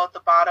scrolling below at the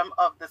bottom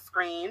of the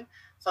screen.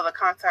 So the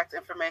contact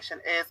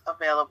information is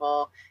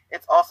available.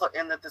 It's also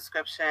in the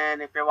description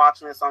if you're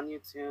watching this on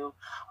YouTube,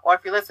 or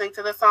if you're listening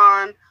to this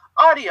on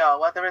audio,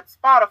 whether it's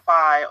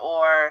Spotify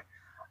or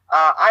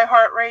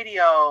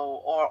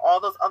iHeartRadio or all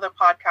those other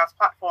podcast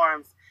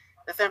platforms.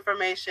 This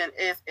information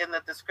is in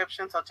the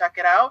description, so check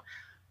it out.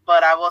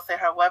 But I will say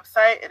her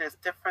website, it is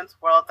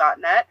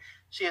differentworld.net.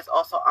 She is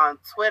also on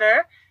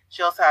Twitter.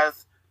 She also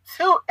has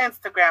 2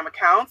 Instagram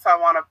accounts. I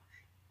want to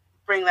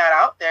bring that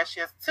out there. She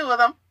has 2 of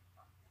them.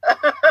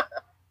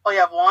 Oh, you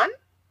have 1?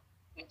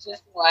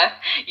 Just 1.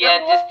 Yeah,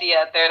 just the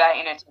Third Eye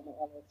Entertainment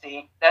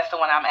LLC. That's the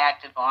one I'm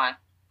active on.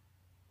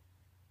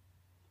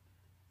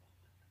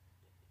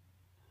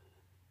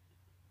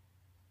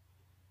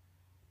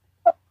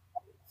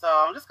 So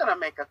I'm just going to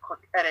make a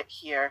quick edit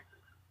here.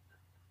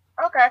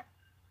 Okay.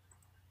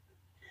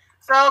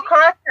 So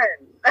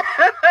correction.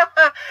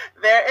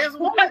 There is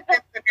one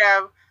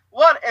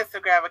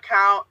Instagram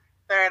account,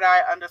 Third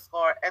Eye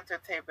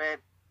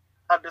 _entertainment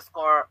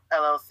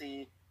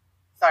 _LLC.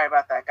 Sorry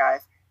about that,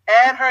 guys.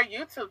 And her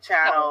YouTube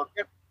channel,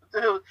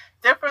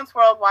 Different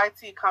World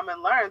YT, Come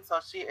and Learn. So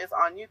she is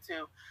on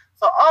YouTube.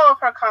 So all of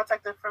her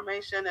contact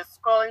information is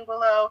scrolling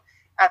below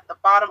at the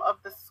bottom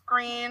of the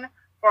screen.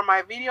 For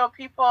my video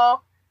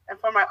people and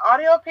for my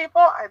audio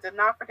people, I did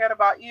not forget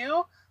about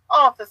you.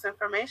 All of this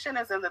information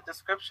is in the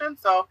description.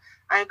 So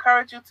I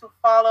encourage you to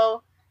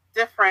follow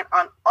Difernt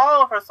on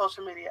all of her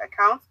social media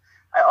accounts.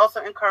 I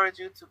also encourage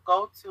you to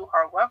go to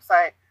her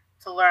website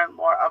to learn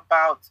more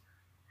about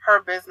her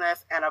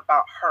business and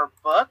about her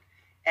book.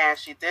 And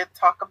she did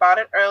talk about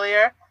it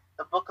earlier.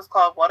 The book is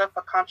called What If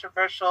a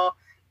Controversial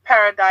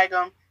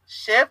Paradigm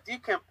Shift? You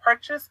can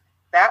purchase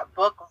that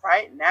book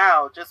right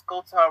now. Just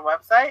go to her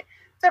website,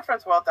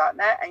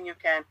 differentworld.net, and you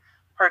can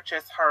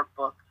purchase her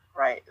book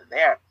right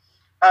there.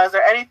 Is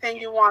there anything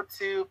you want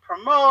to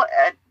promote?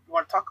 And you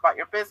want to talk about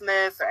your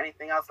business or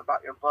anything else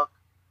about your book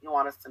you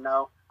want us to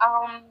know?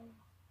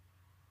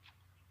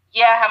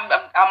 Yeah,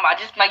 I'm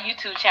just, my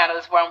YouTube channel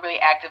is where I'm really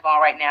active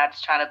on right now.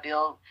 Just trying to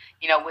build,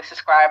 with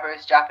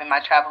subscribers, dropping my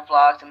travel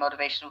vlogs and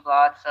motivational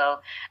vlogs. So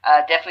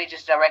definitely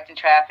just directing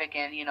traffic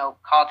and,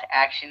 call to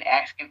action,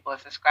 asking for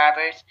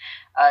subscribers.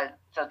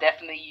 So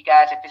definitely, you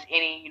guys, if there's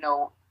any,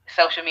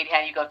 social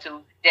media you go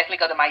to, definitely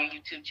go to my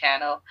YouTube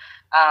channel.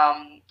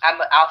 I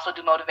also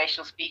do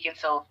motivational speaking,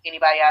 so if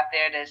anybody out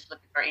there that's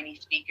looking for any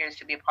speakers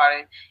to be a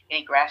part of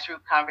any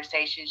grassroots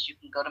conversations, you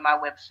can go to my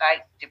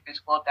website,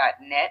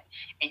 differentworld.net,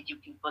 and you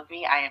can book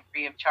me. I am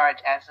free of charge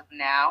as of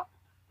now.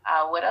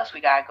 What else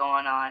we got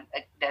going on?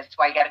 That's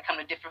why you got to come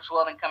to Different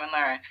World and come and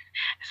learn.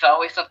 There's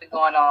always something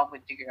going on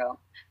with the girl.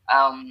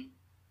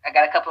 I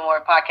got a couple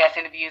more podcast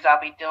interviews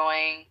I'll be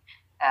doing.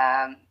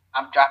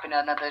 I'm dropping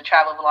another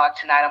travel vlog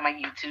tonight on my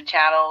YouTube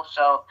channel.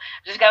 So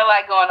just got a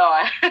lot going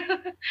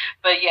on.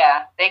 But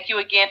yeah, thank you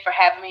again for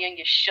having me on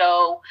your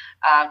show.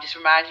 Just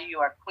remind you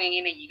are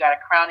queen and you got a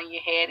crown on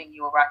your head and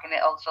you are rocking it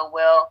oh so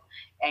well.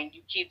 And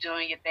you keep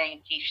doing your thing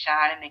and keep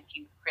shining and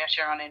keep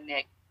pressure on your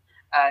neck.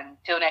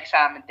 Until next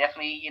time, and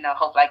definitely,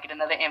 hopefully I get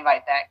another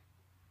invite back.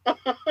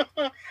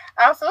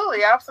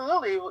 Absolutely. I'll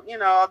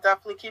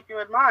definitely keep you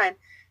in mind.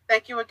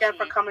 Thank you again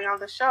for coming on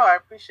the show. I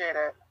appreciate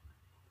it.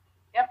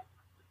 Yep.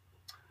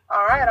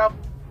 All right.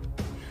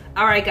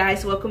 All right,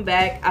 guys, welcome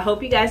back. I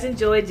hope you guys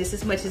enjoyed just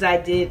as much as I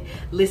did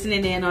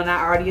listening in on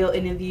our audio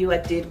interview I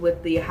did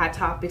with the Hot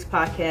Topics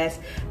podcast.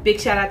 Big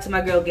shout out to my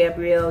girl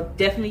Gabrielle.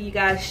 Definitely, you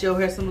guys show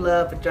her some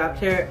love. I dropped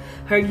her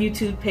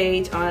YouTube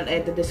page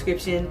at the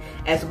description,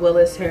 as well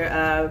as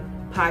her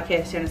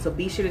podcast channel, so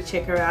be sure to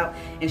check her out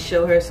and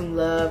show her some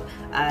love.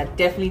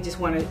 Definitely just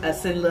want to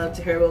send love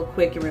to her real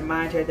quick and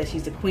remind her that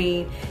she's the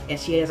queen and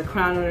she has a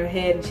crown on her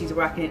head and she's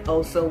rocking it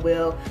oh so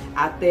well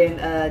out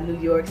there in New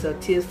York. So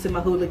tears to my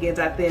hooligans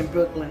out there in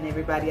Brooklyn,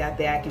 everybody out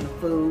there acting a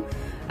fool.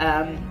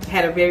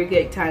 Had a very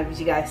good time, as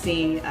you guys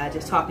seen,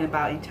 just talking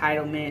about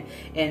entitlement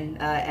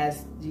and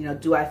as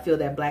do I feel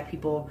that black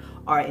people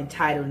are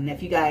entitled? And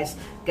if you guys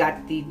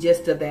got the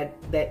gist of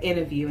that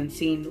interview and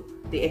seen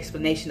the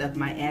explanation of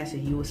my answer,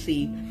 you will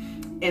see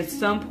in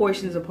some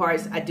portions and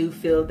parts I do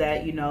feel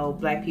that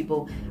black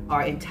people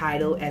are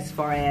entitled as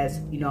far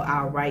as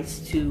our rights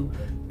to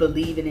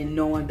believing and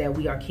knowing that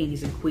we are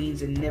kings and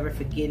queens and never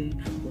forgetting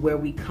where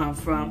we come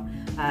from,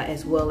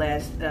 as well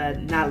as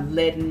not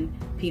letting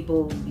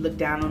people look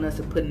down on us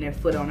and putting their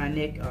foot on our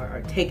neck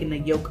or taking the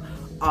yoke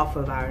off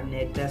of our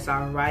neck. That's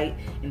our right,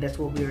 and that's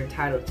what we're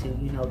entitled to,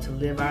 you know, to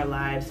live our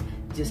lives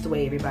just the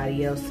way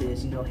everybody else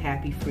is, you know,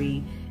 happy,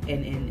 free,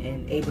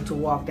 and able to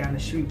walk down the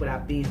street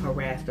without being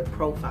harassed or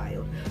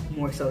profiled,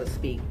 more so to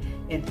speak.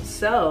 And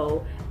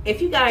so,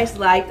 if you guys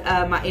liked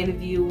my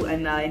interview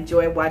and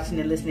enjoyed watching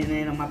and listening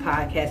in on my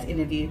podcast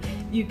interview,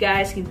 you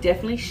guys can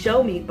definitely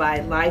show me by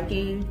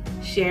liking,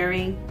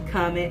 sharing,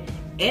 comment,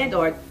 and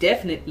or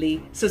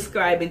definitely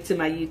subscribing to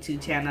my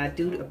YouTube channel. I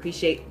do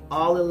appreciate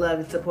all the love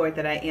and support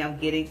that I am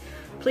getting.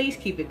 Please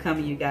keep it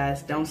coming, you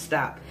guys. Don't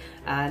stop.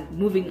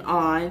 Moving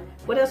on,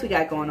 what else we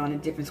got going on in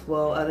Different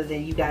World other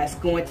than you guys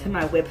going to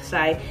my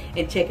website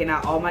and checking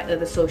out all my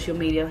other social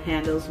media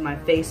handles, my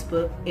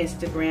Facebook,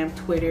 Instagram,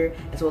 Twitter,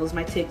 as well as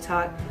my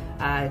TikTok.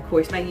 Of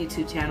course, my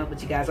YouTube channel,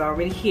 but you guys are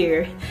already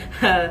here.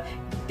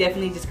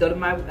 Definitely just go to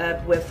my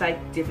website,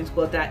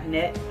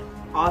 differenceworld.net.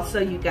 Also,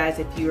 you guys,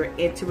 if you're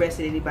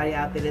interested, anybody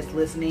out there that's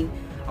listening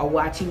or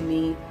watching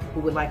me who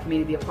would like for me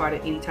to be a part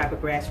of any type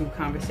of grassroots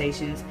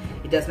conversations,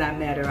 it does not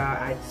matter.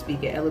 I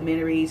speak at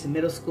elementaries,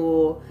 middle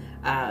school,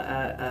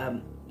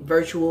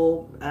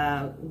 virtual,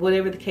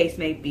 whatever the case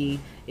may be.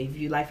 If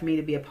you'd like for me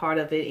to be a part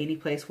of it, any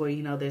place where,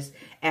 you know, there's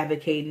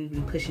advocating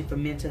and pushing for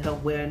mental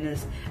health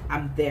wellness,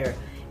 I'm there.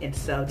 And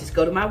so just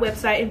go to my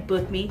website and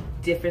book me,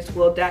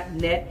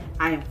 differenceworld.net.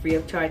 I am free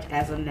of charge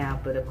as of now,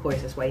 but of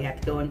course that's why you have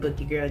to go and book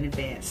your girl in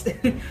advance.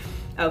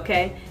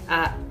 Okay.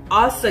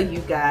 Also, you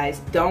guys,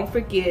 don't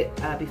forget,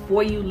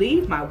 before you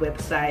leave my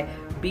website,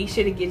 be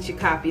sure to get your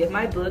copy of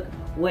my book,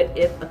 What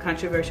If? A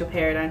Controversial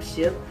Paradigm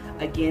Shift.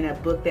 Again, a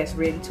book that's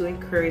written to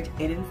encourage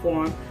and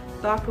inform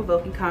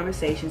thought-provoking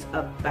conversations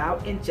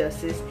about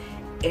injustice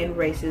and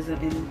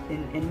racism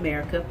in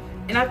America.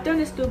 And I've done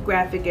this through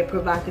graphic and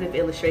provocative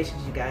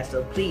illustrations, you guys.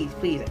 So please,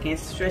 I can't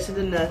stress it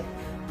enough.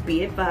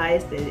 Be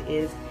advised that it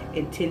is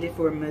intended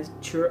for a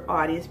mature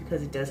audience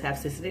because it does have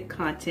sensitive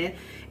content.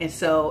 And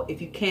so if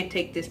you can't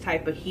take this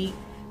type of heat,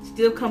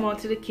 still come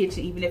onto the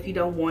kitchen. Even if you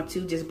don't want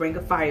to, just bring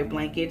a fire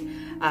blanket.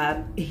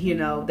 You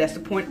know, that's the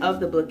point of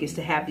the book, is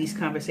to have these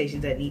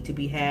conversations that need to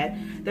be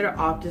had, that are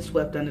often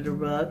swept under the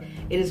rug.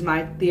 It is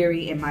my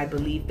theory and my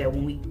belief that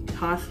when we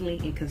constantly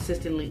and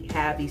consistently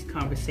have these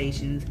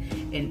conversations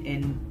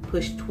and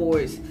push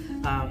towards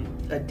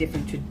a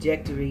different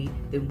trajectory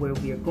than where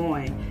we are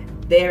going,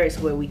 there is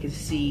where we can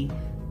see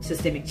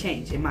systemic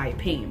change, in my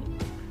opinion.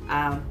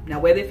 Now,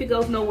 whether if it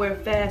goes nowhere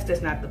fast,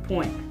 that's not the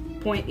point.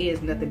 Point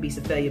is, nothing beats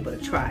a failure but a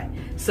try.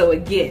 So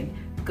again,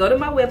 go to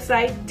my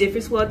website,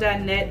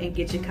 differenceworld.net, and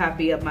get your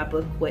copy of my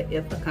book, What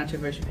If? A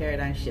Controversial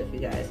Paradigm Shift, you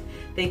guys.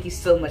 Thank you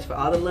so much for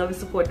all the love and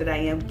support that I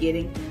am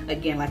getting.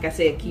 Again, like I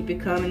said, keep it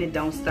coming and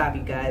don't stop,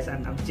 you guys.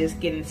 I'm just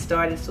getting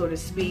started, so to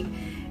speak.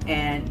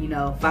 And, you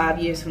know, 5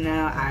 years from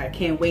now, I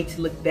can't wait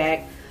to look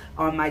back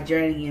on my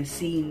journey and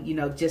seeing, you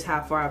know, just how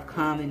far I've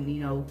come, and,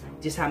 you know,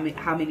 just how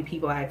many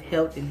people I've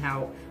helped and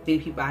how many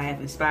people I have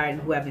inspired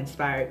and who have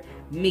inspired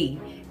me.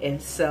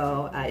 And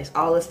so it's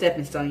all a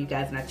stepping stone, you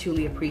guys, and I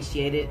truly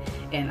appreciate it,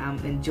 and I'm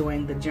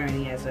enjoying the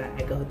journey as I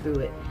go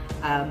through it.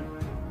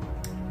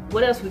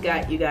 What else we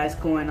got, you guys,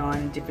 going on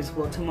in Different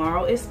World?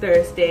 Tomorrow is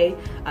Thursday,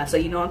 so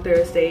you know on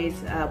Thursdays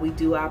we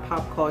do our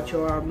pop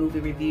culture, our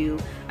movie review.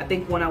 I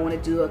think one I want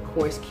to do, of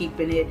course,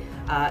 keeping it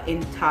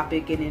in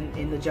topic and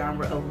in the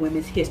genre of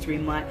Women's History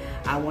Month,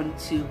 I wanted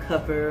to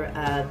cover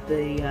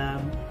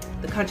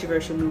the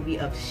controversial movie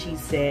of She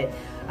Said,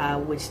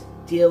 which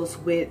deals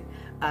with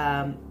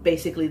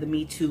basically the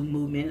Me Too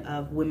movement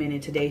of women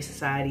in today's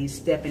society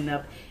stepping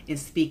up and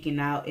speaking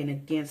out and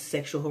against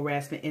sexual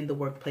harassment in the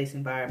workplace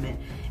environment.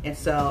 And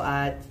so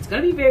it's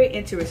going to be very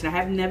interesting. I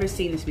have never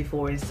seen this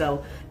before, and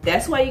so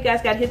that's why you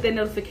guys got to hit that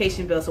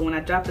notification bell, so when I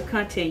drop the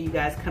content, you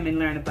guys come and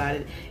learn about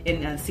it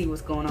and see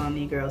what's going on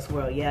in your girls'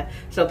 world. Yeah,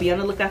 so be on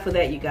the lookout for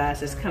that, you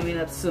guys. It's coming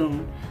up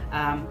soon.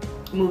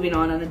 Moving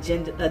on a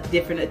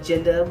different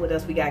agenda. What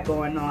else we got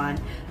going on?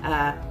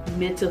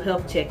 Mental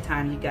health check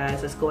time, you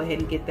guys. Let's go ahead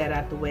and get that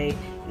out the way,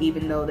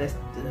 even though that's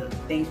the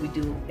things we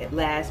do at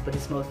last, but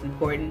it's most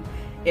important.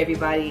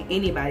 Everybody,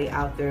 anybody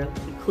out there,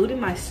 including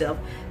myself,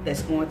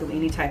 that's going through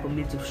any type of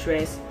mental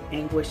stress,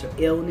 anguish, or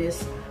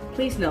illness,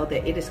 please know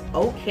that it is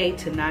okay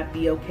to not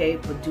be okay,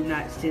 but do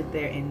not sit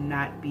there and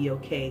not be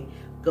okay.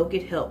 Go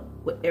get help,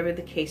 whatever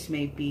the case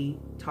may be.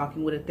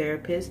 Talking with a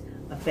therapist,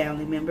 a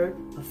family member,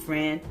 a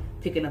friend,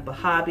 picking up a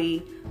hobby,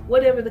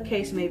 whatever the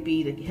case may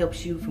be that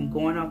helps you from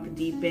going off the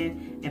deep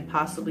end and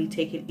possibly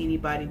taking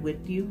anybody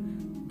with you,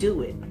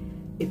 do it.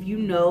 If you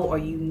know, or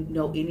you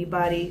know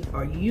anybody,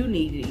 or you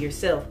need it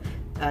yourself,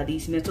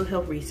 these mental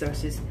health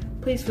resources,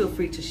 please feel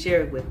free to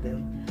share it with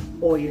them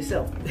or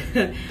yourself.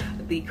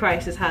 The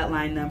crisis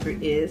hotline number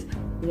is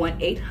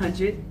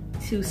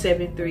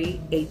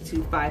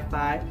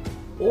 1-800-273-8255,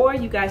 or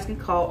you guys can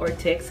call or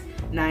text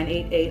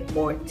 988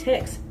 or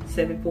text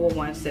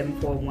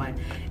 741-741.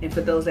 And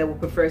for those that would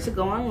prefer to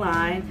go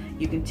online,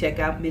 you can check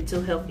out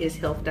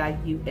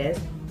mentalhealthishealth.us,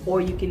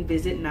 or you can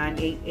visit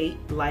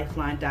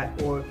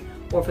 988lifeline.org,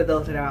 or for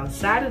those that are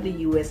outside of the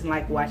U.S. and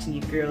like watching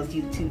your girl's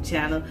YouTube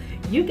channel,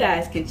 you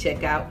guys can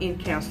check out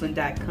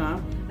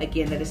incounseling.com.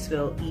 Again, that is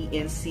spelled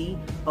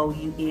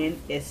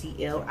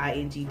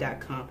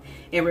ENCOUNSELING.com.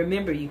 And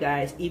remember, you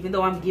guys, even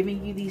though I'm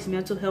giving you these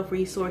mental health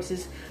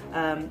resources,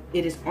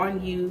 it is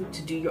on you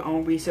to do your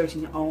own research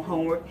and your own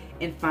homework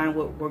and find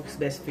what works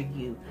best for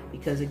you.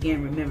 Because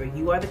again, remember,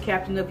 you are the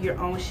captain of your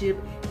own ship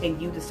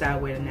and you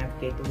decide where to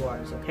navigate the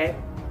waters, okay?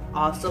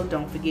 Also,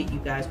 don't forget, you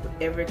guys,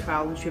 whatever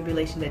trial and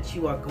tribulation that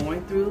you are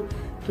going through,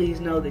 please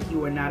know that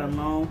you are not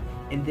alone,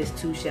 and this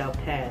too shall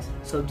pass.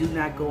 So do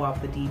not go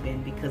off the deep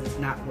end because it's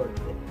not worth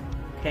it.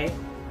 Okay?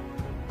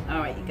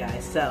 Alright, you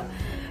guys. So,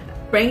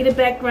 bringing it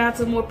back around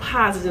to the more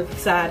positive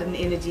side of the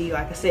energy.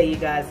 Like I say, you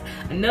guys,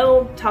 I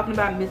know talking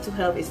about mental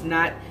health is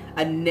not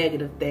a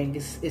negative thing.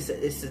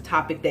 It's a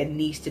topic that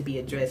needs to be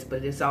addressed,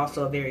 but it's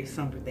also a very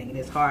somber thing, and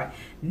it's hard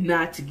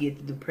not to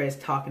get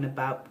depressed talking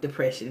about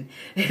depression.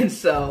 And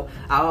so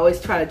I always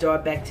try to draw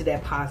it back to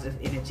that positive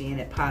energy and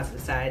that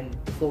positive side,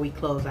 and before we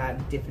close out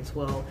in Different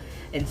World.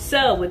 And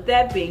so with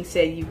that being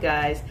said, you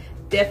guys,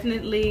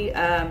 definitely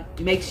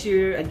make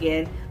sure,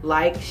 again,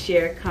 like,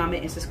 share,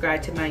 comment, and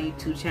subscribe to my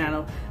YouTube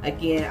channel.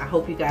 Again, I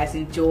hope you guys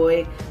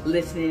enjoy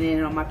listening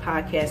in on my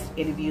podcast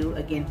interview.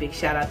 Again, big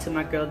shout out to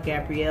my girl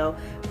Gabrielle.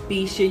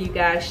 Be sure you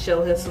guys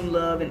show her some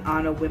love and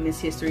honor Women's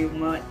History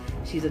Month.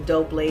 She's a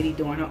dope lady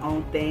doing her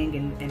own thing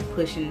and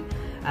pushing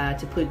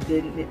to put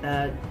good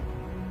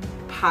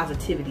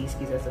positivity,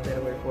 excuse me, that's a better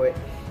word for it,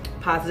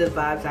 positive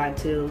vibes out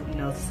to, you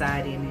know,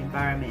 society and the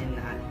environment. And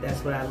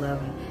that's what I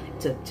love, and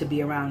to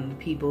be around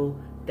people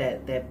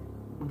that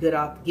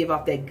give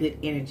off that good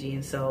energy.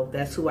 And so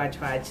that's who I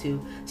try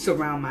to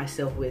surround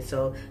myself with.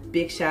 So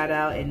big shout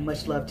out and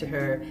much love to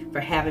her for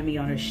having me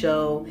on her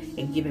show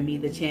and giving me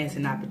the chance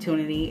and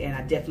opportunity. And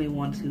I definitely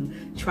want to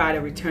try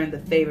to return the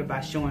favor by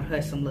showing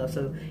her some love.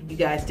 So you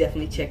guys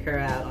definitely check her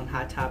out on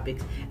Hot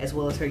Topics, as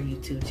well as her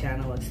YouTube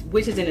channel,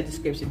 which is in the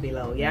description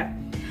below. Yeah.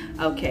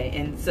 Okay,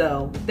 and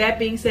so with that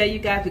being said, you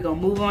guys, we're gonna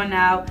move on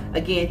now.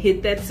 Again,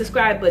 hit that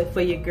subscribe button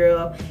for your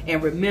girl,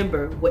 and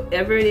remember,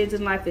 whatever it is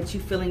in life that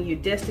you're feeling you're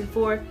destined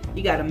for,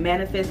 you gotta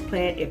manifest,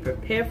 plan, and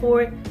prepare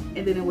for it,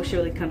 and then it will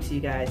surely come to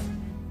you guys.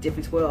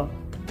 Different World,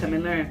 come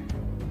and learn.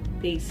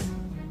 Peace.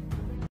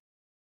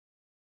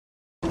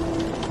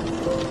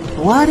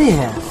 What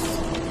if?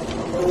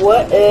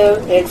 What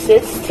if in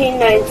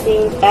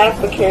 1619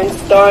 Africans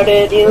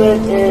started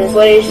dealing in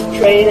slave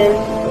trading?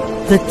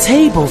 The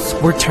tables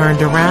were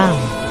turned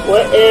around.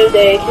 What if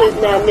they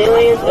kidnapped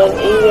millions of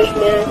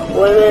Englishmen,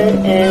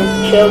 women,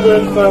 and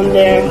children from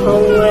their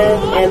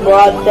homeland and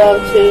brought them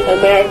to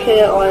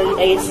America on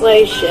a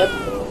slave ship?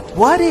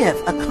 What if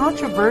a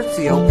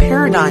controversial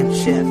paradigm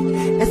shift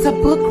is a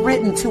book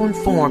written to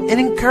inform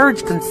and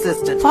encourage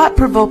consistent,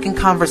 thought-provoking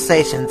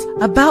conversations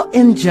about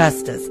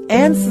injustice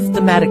and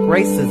systematic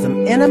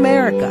racism in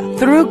America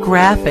through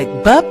graphic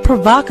but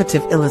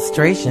provocative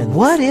illustration?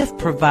 What if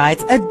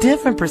provides a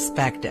different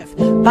perspective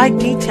by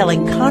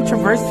detailing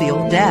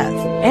controversial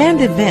deaths and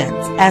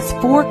events as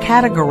four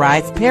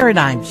categorized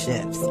paradigm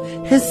shifts: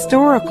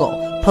 historical,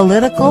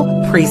 political,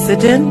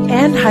 precedent,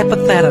 and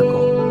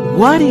hypothetical?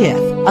 What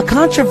if? A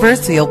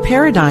controversial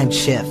paradigm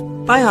shift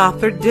by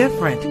author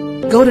Difernt.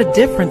 Go to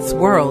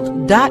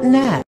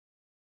differentsworld.net.